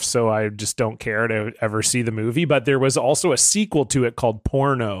stuff. So I just don't care to ever see the movie. But there was also a sequel to it called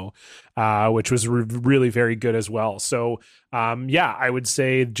Porno, which was really very good as well. So I would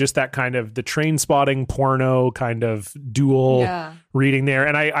say just that kind of the Train Spotting Porno kind of dual reading there.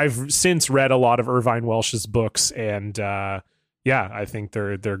 And I've since read a lot of Irvine Welsh's books and, I think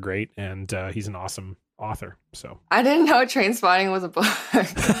they're great, and he's an awesome author. So I didn't know Train Spotting was a book.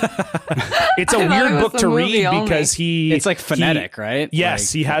 It's a weird book to read because it's like phonetic, right? Yes,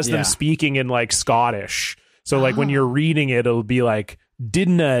 like, he has them speaking in like Scottish. So like when you're reading it, it'll be like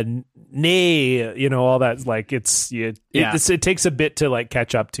didna nay, you know, all that. Like it takes a bit to like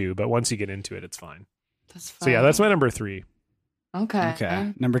catch up to, but once you get into it, it's fine. That's fine. So yeah, that's my number 3.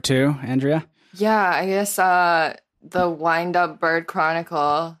 Okay. Number 2, Andrea. Yeah, I guess The Wind Up Bird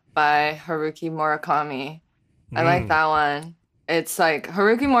Chronicle by Haruki Murakami. I like that one. It's like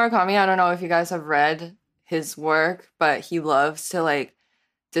Haruki Murakami. I don't know if you guys have read his work, but he loves to like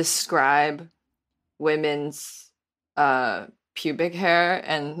describe women's pubic hair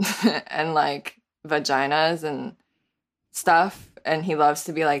and and like vaginas and stuff. And he loves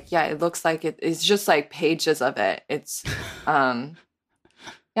to be like, yeah, it looks like it's just like pages of it. It's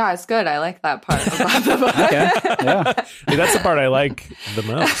yeah, it's good. I like that part about the book. Okay. Yeah. That's the part I like the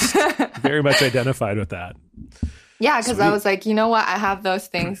most. Very much identified with that. Yeah, because I was like, you know what? I have those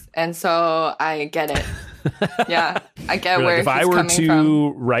things, and so I get it. Yeah, I get You're where like, if I were to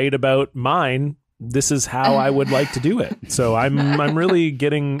write about mine, this is how I would like to do it. So I'm really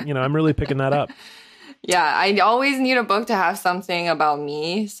getting, I'm really picking that up. Yeah, I always need a book to have something about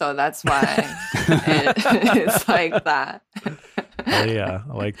me, so that's why it's like that. Oh, yeah,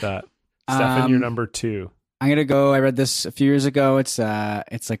 I like that. Stefan, you're number 2. I'm gonna go. I read this a few years ago. It's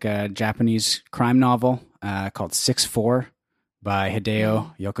like a Japanese crime novel called 6-4 by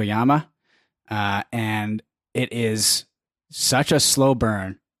Hideo Yokoyama, and it is such a slow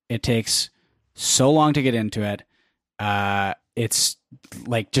burn. It takes so long to get into it. It's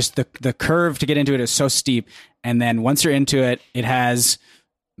like just the curve to get into it is so steep, and then once you're into it, it has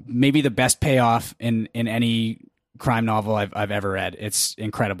maybe the best payoff in any crime novel I've ever read. It's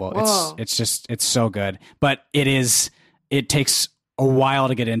incredible. Whoa. It's so good, but it takes a while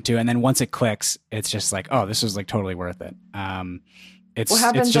to get into, and then once it clicks, it's just like, oh, this is like totally worth it. It's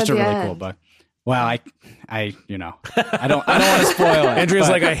just a really cool book. Well, I don't want to spoil it. Andrea's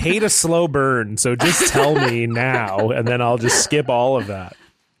like, I hate a slow burn, so just tell me now, and then I'll just skip all of that.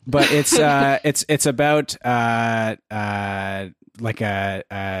 But it's about like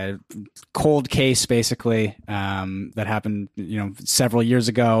a cold case basically that happened several years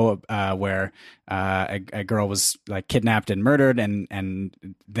ago where a girl was like kidnapped and murdered, and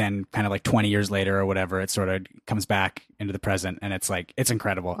then kind of like 20 years later or whatever, it sort of comes back into the present, and it's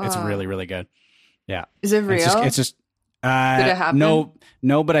incredible. It's really, really good. Yeah. Is it real? It's just did it happen?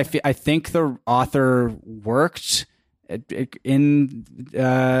 No, but I think the author worked in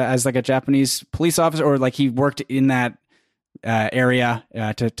as like a Japanese police officer, or like he worked in that area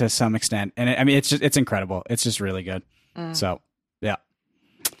to some extent, and it's incredible. It's just really good. So yeah.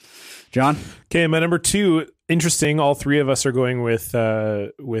 John? Okay, my number 2. Interesting. All 3 of us are going with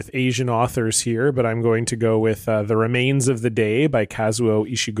Asian authors here, but I'm going to go with The Remains of the Day by Kazuo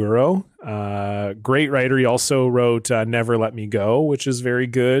Ishiguro. Great writer. He also wrote Never Let Me Go, which is very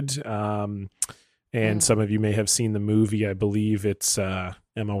good. And some of you may have seen the movie. I believe it's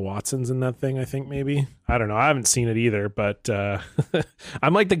Emma Watson's in that thing, I think, maybe. I don't know. I haven't seen it either, but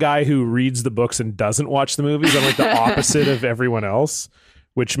I'm like the guy who reads the books and doesn't watch the movies. I'm like the opposite of everyone else,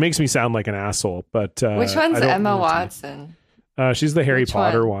 which makes me sound like an asshole. But which one's Emma Watson? She's the Harry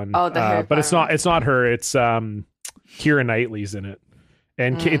Potter one. Oh, the Harry but Potter. It's not her. It's Keira Knightley's in it,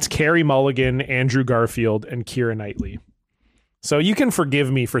 and it's Carey Mulligan, Andrew Garfield, and Keira Knightley. So you can forgive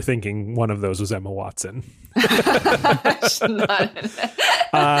me for thinking one of those was Emma Watson.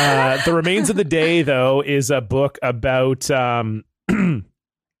 The Remains of the Day, though, is a book about it's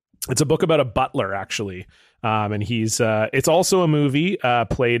a book about a butler, actually. And it's also a movie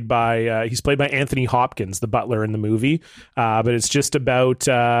played by Anthony Hopkins, the butler in the movie. But it's just about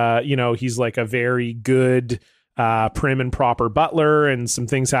he's like a very good prim and proper butler, and some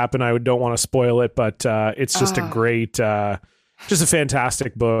things happen. I don't want to spoil it, but it's just a great just a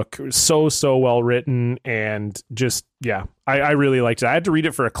fantastic book. So well written, and just I really liked it. I had to read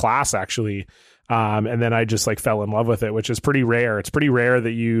it for a class, actually. And then I just like fell in love with it, which is pretty rare. It's pretty rare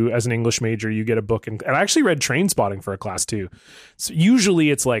that you, as an English major, you get a book. And I actually read Trainspotting for a class too. So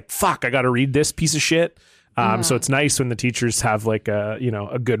usually it's like, fuck, I got to read this piece of shit. So it's nice when the teachers have like a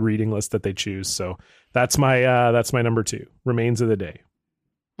good reading list that they choose. So that's my number 2, Remains of the Day.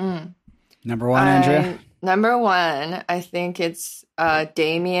 Number 1, Andrea? Number 1, I think it's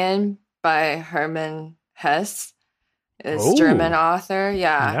Damien by Hermann Hesse. It's German author.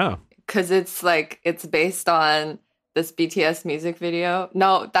 Yeah. Because it's based on this BTS music video.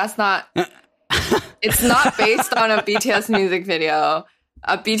 No, that's not. It's not based on a BTS music video.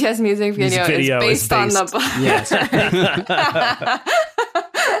 A BTS music video is based on the book. Yes.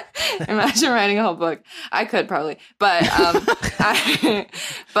 Imagine writing a whole book. I could probably, but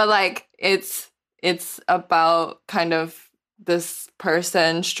it's about kind of this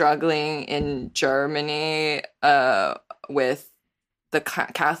person struggling in Germany with the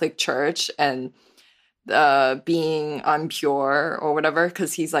Catholic Church and being impure or whatever,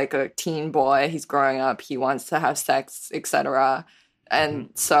 because he's like a teen boy, he's growing up, he wants to have sex, etc. And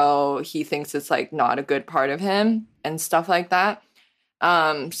so he thinks it's like not a good part of him and stuff like that.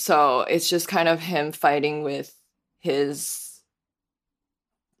 So it's just kind of him fighting with his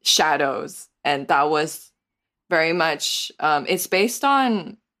shadows. And that was very much, it's based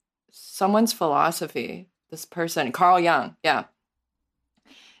on someone's philosophy. This person, Carl Jung. Yeah.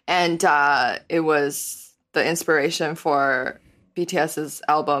 And it was the inspiration for BTS's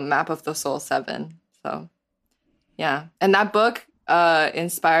album Map of the Soul 7. So, yeah. And that book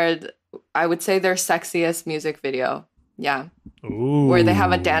inspired, I would say, their sexiest music video. Yeah. Ooh, where they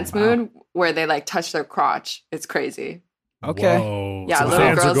have a dance mood where they like touch their crotch. It's crazy. Okay. Whoa. Yeah, so little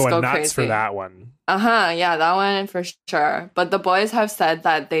fans girls are going go nuts crazy for that one. Yeah, that one for sure. But the boys have said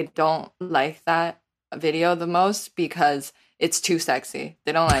that they don't like that video the most because it's too sexy.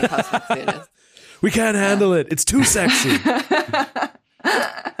 They don't like how sexy it is. We can't handle it. It's too sexy.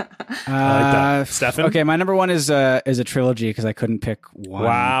 I like that. Stefan? Okay, my number one is a trilogy because I couldn't pick one.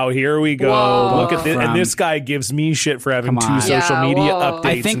 Wow, here we go. Whoa. Look at this, and this guy gives me shit for having two social media updates.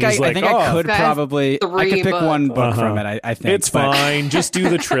 I think and I could probably I could pick one book from it. I think it's fine. Just do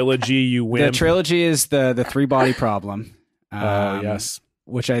the trilogy. You win. The trilogy is the Three Body Problem. Yes,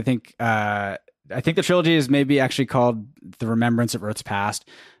 which I think the trilogy is maybe actually called The Remembrance of Earth's Past,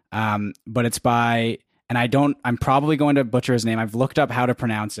 but it's by. And I'm probably going to butcher his name. I've looked up how to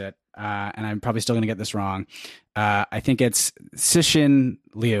pronounce it, and I'm probably still going to get this wrong. I think it's Cixin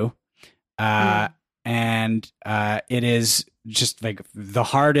Liu. And it is just like the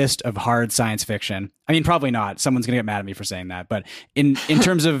hardest of hard science fiction. I mean, probably not. Someone's going to get mad at me for saying that. But in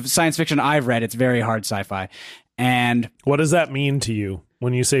terms of science fiction I've read, it's very hard sci-fi. And what does that mean to you?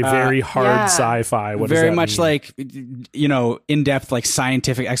 When you say very hard sci-fi, what does that mean? Very much like, in-depth, like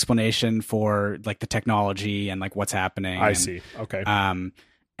scientific explanation for like the technology and like what's happening. I see. Okay.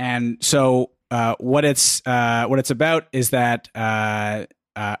 And so what it's about is that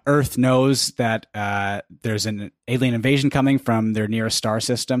Earth knows that there's an alien invasion coming from their nearest star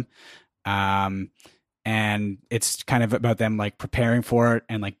system. And it's kind of about them like preparing for it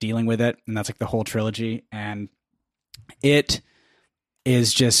and like dealing with it. And that's like the whole trilogy. And it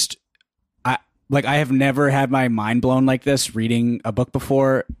is just I have never had my mind blown like this reading a book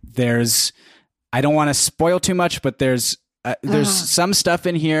before. I don't want to spoil too much, but there's some stuff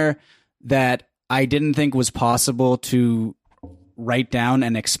in here that I didn't think was possible to write down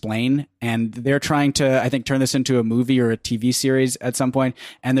and explain, and they're trying to, I think, turn this into a movie or a TV series at some point.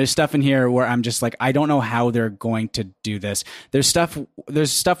 And there's stuff in here where I'm just like, I don't know how they're going to do this. There's stuff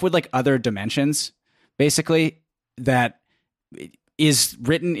with like other dimensions, basically, that is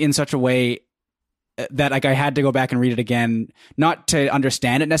written in such a way that like I had to go back and read it again, not to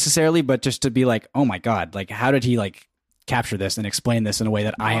understand it necessarily, but just to be like, oh my God, like how did he like capture this and explain this in a way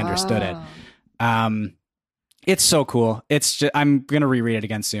that I understood it? It's so cool. It's just, I'm going to reread it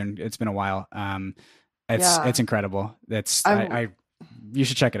again soon. It's been a while. It's incredible. You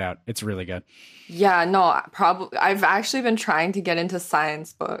should check it out. It's really good. Yeah, no, probably. I've actually been trying to get into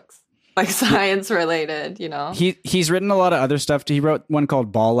science books. Like science related, He's written a lot of other stuff. He wrote one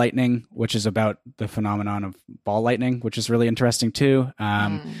called Ball Lightning, which is about the phenomenon of ball lightning, which is really interesting too.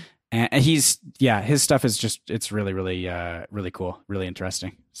 And his stuff is just, it's really, really, really cool, really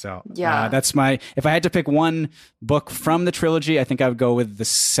interesting. So that's if I had to pick one book from the trilogy, I think I would go with the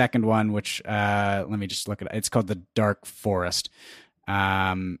second one, which let me just look at it. It's called The Dark Forest.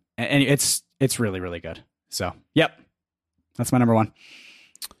 And it's really, really good. So, yep, that's my number one.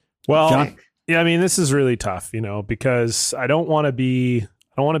 Well, John? Yeah, I mean, this is really tough, because I don't want to be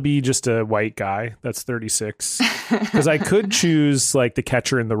just a white guy that's 36, because I could choose like The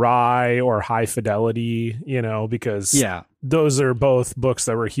Catcher in the Rye or High Fidelity, because those are both books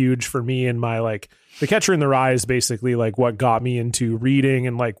that were huge for me. And my like The Catcher in the Rye is basically like what got me into reading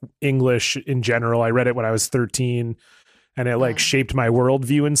and like English in general. I read it when I was 13 and it like shaped my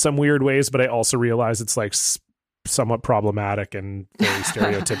worldview in some weird ways, but I also realized it's like somewhat problematic and very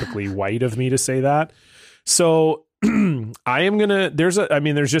stereotypically white of me to say that. So I am gonna. There's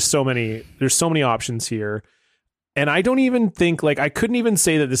just so many options here, and I don't even think like I couldn't even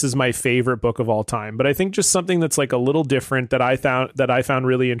say that this is my favorite book of all time. But I think just something that's like a little different that I found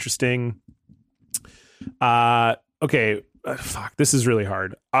really interesting. Okay. Fuck, this is really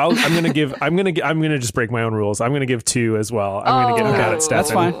hard. I'm gonna just break my own rules. I'm gonna give two as well. I'm gonna get mad at Stefan.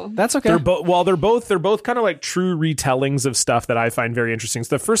 That's fine. That's okay. They're both kind of like true retellings of stuff that I find very interesting.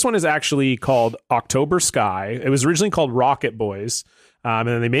 So the first one is actually called October Sky. It was originally called Rocket Boys, and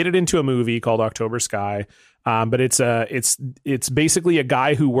then they made it into a movie called October Sky. But it's basically a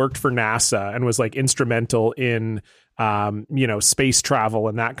guy who worked for NASA and was like instrumental in space travel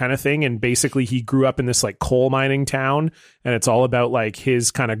and that kind of thing. And basically he grew up in this like coal mining town, and it's all about like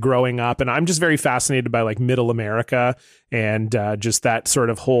his kind of growing up. And I'm just very fascinated by like middle America and just that sort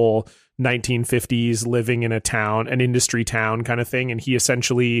of whole 1950s living in an industry town kind of thing. And he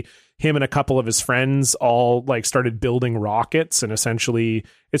essentially, him and a couple of his friends all like started building rockets, and essentially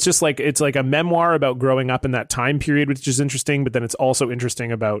it's just like, it's like a memoir about growing up in that time period, which is interesting. But then it's also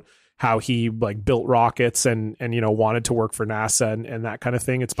interesting about how he like built rockets and wanted to work for NASA and that kind of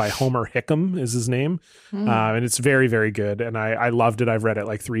thing. It's by Homer Hickam is his name. And it's very, very good. And I loved it. I've read it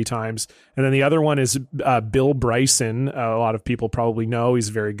like 3 times. And then the other one is Bill Bryson. A lot of people probably know he's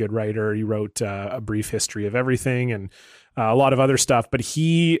a very good writer. He wrote A Brief History of Everything and a lot of other stuff. But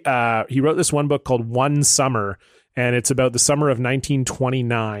he wrote this one book called One Summer, and it's about the summer of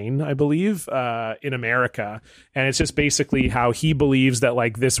 1929, I believe, in America. And it's just basically how he believes that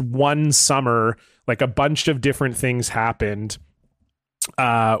like this one summer, like a bunch of different things happened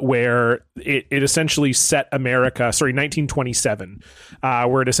where it essentially set America, 1927,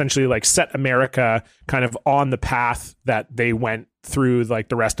 where it essentially like set America kind of on the path that they went through like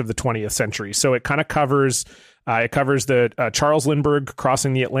the rest of the 20th century. So it kind of covers the Charles Lindbergh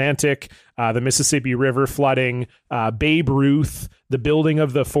crossing the Atlantic, the Mississippi River flooding, Babe Ruth, the building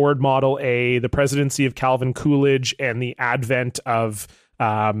of the Ford Model A, the presidency of Calvin Coolidge, and the advent of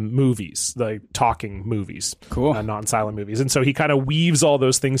movies, like talking movies, cool, non-silent movies. And so he kind of weaves all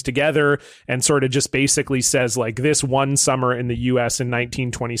those things together and sort of just basically says like this one summer in the US in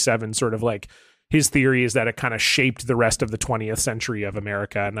 1927, sort of like his theory is that it kind of shaped the rest of the 20th century of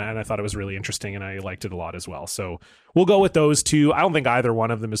America. And I thought it was really interesting, and I liked it a lot as well. So we'll go with those 2. I don't think either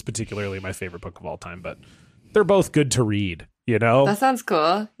one of them is particularly my favorite book of all time, but they're both good to read, That sounds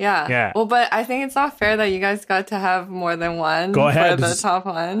cool. Yeah. Well, but I think it's not fair that you guys got to have more than one. Go ahead. For the top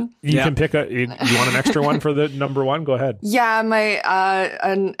one. You can pick you want an extra one for the number one? Go ahead. Yeah, my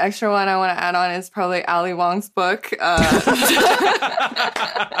an extra one I want to add on is probably Ali Wong's book.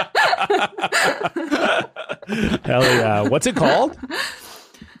 Hell yeah. What's it called?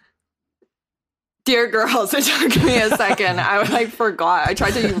 Dear Girls. It took me a second. I forgot. I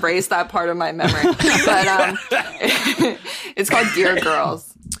tried to erase that part of my memory. But it's called Dear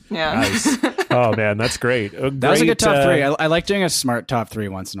Girls. Yeah. Nice. Oh man, that's great. That was a good top 3. I like doing a smart top 3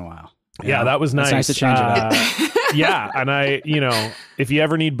 once in a while. Yeah, that was nice. It's nice to change it up. Yeah, and if you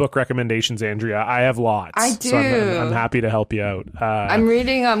ever need book recommendations, Andrea, I have lots. I do. So I'm happy to help you out. I'm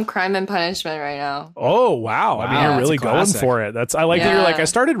reading Crime and Punishment right now. Oh, wow. I mean, you're really going for it. I like that you're like, I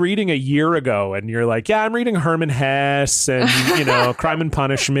started reading a year ago, and you're like, yeah, I'm reading Herman Hesse and, Crime and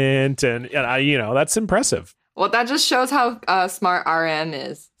Punishment, and that's impressive. Well, that just shows how smart RM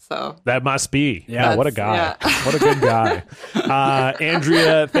is. So that must be. Yeah, what a guy. Yeah. What a good guy.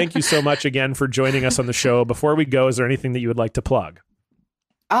 Andrea, thank you so much again for joining us on the show. Before we go, is there anything that you would like to plug?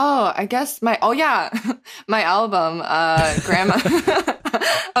 Oh, I guess my album, Grandma.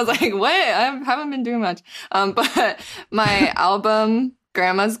 I was like, what? I haven't been doing much. But my album,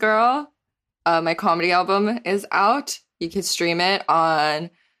 Grandma's Girl, my comedy album is out. You can stream it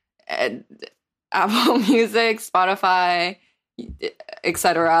on Apple Music, Spotify,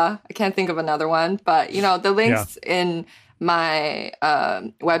 etc. I can't think of another one, but the links in my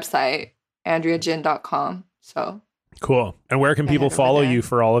website, andreajin.com. So cool. And where can people follow you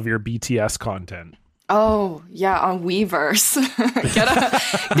for all of your BTS content? Oh yeah, on Weverse.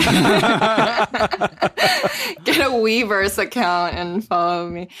 Get a Weverse account and follow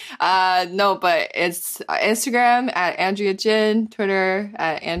me. No, but it's Instagram at Andrea Jin, Twitter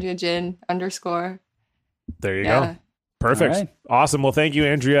at AndreaJin _. There you go. Perfect. Right. Awesome. Well, thank you,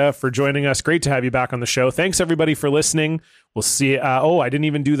 Andrea, for joining us. Great to have you back on the show. Thanks, everybody, for listening. We'll see. I didn't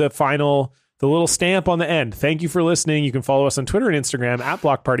even do the little stamp on the end. Thank you for listening. You can follow us on Twitter and Instagram at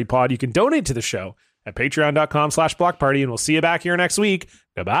Block Party Pod. You can donate to the show at patreon.com/blockparty, and we'll see you back here next week.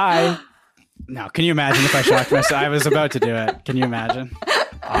 Goodbye. No, can you imagine if I shocked myself? I was about to do it. Can you imagine?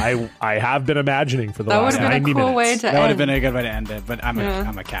 I have been imagining for the last 90 minutes. That would have been a good way to end it, but I'm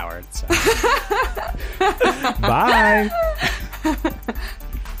a coward. So. Bye.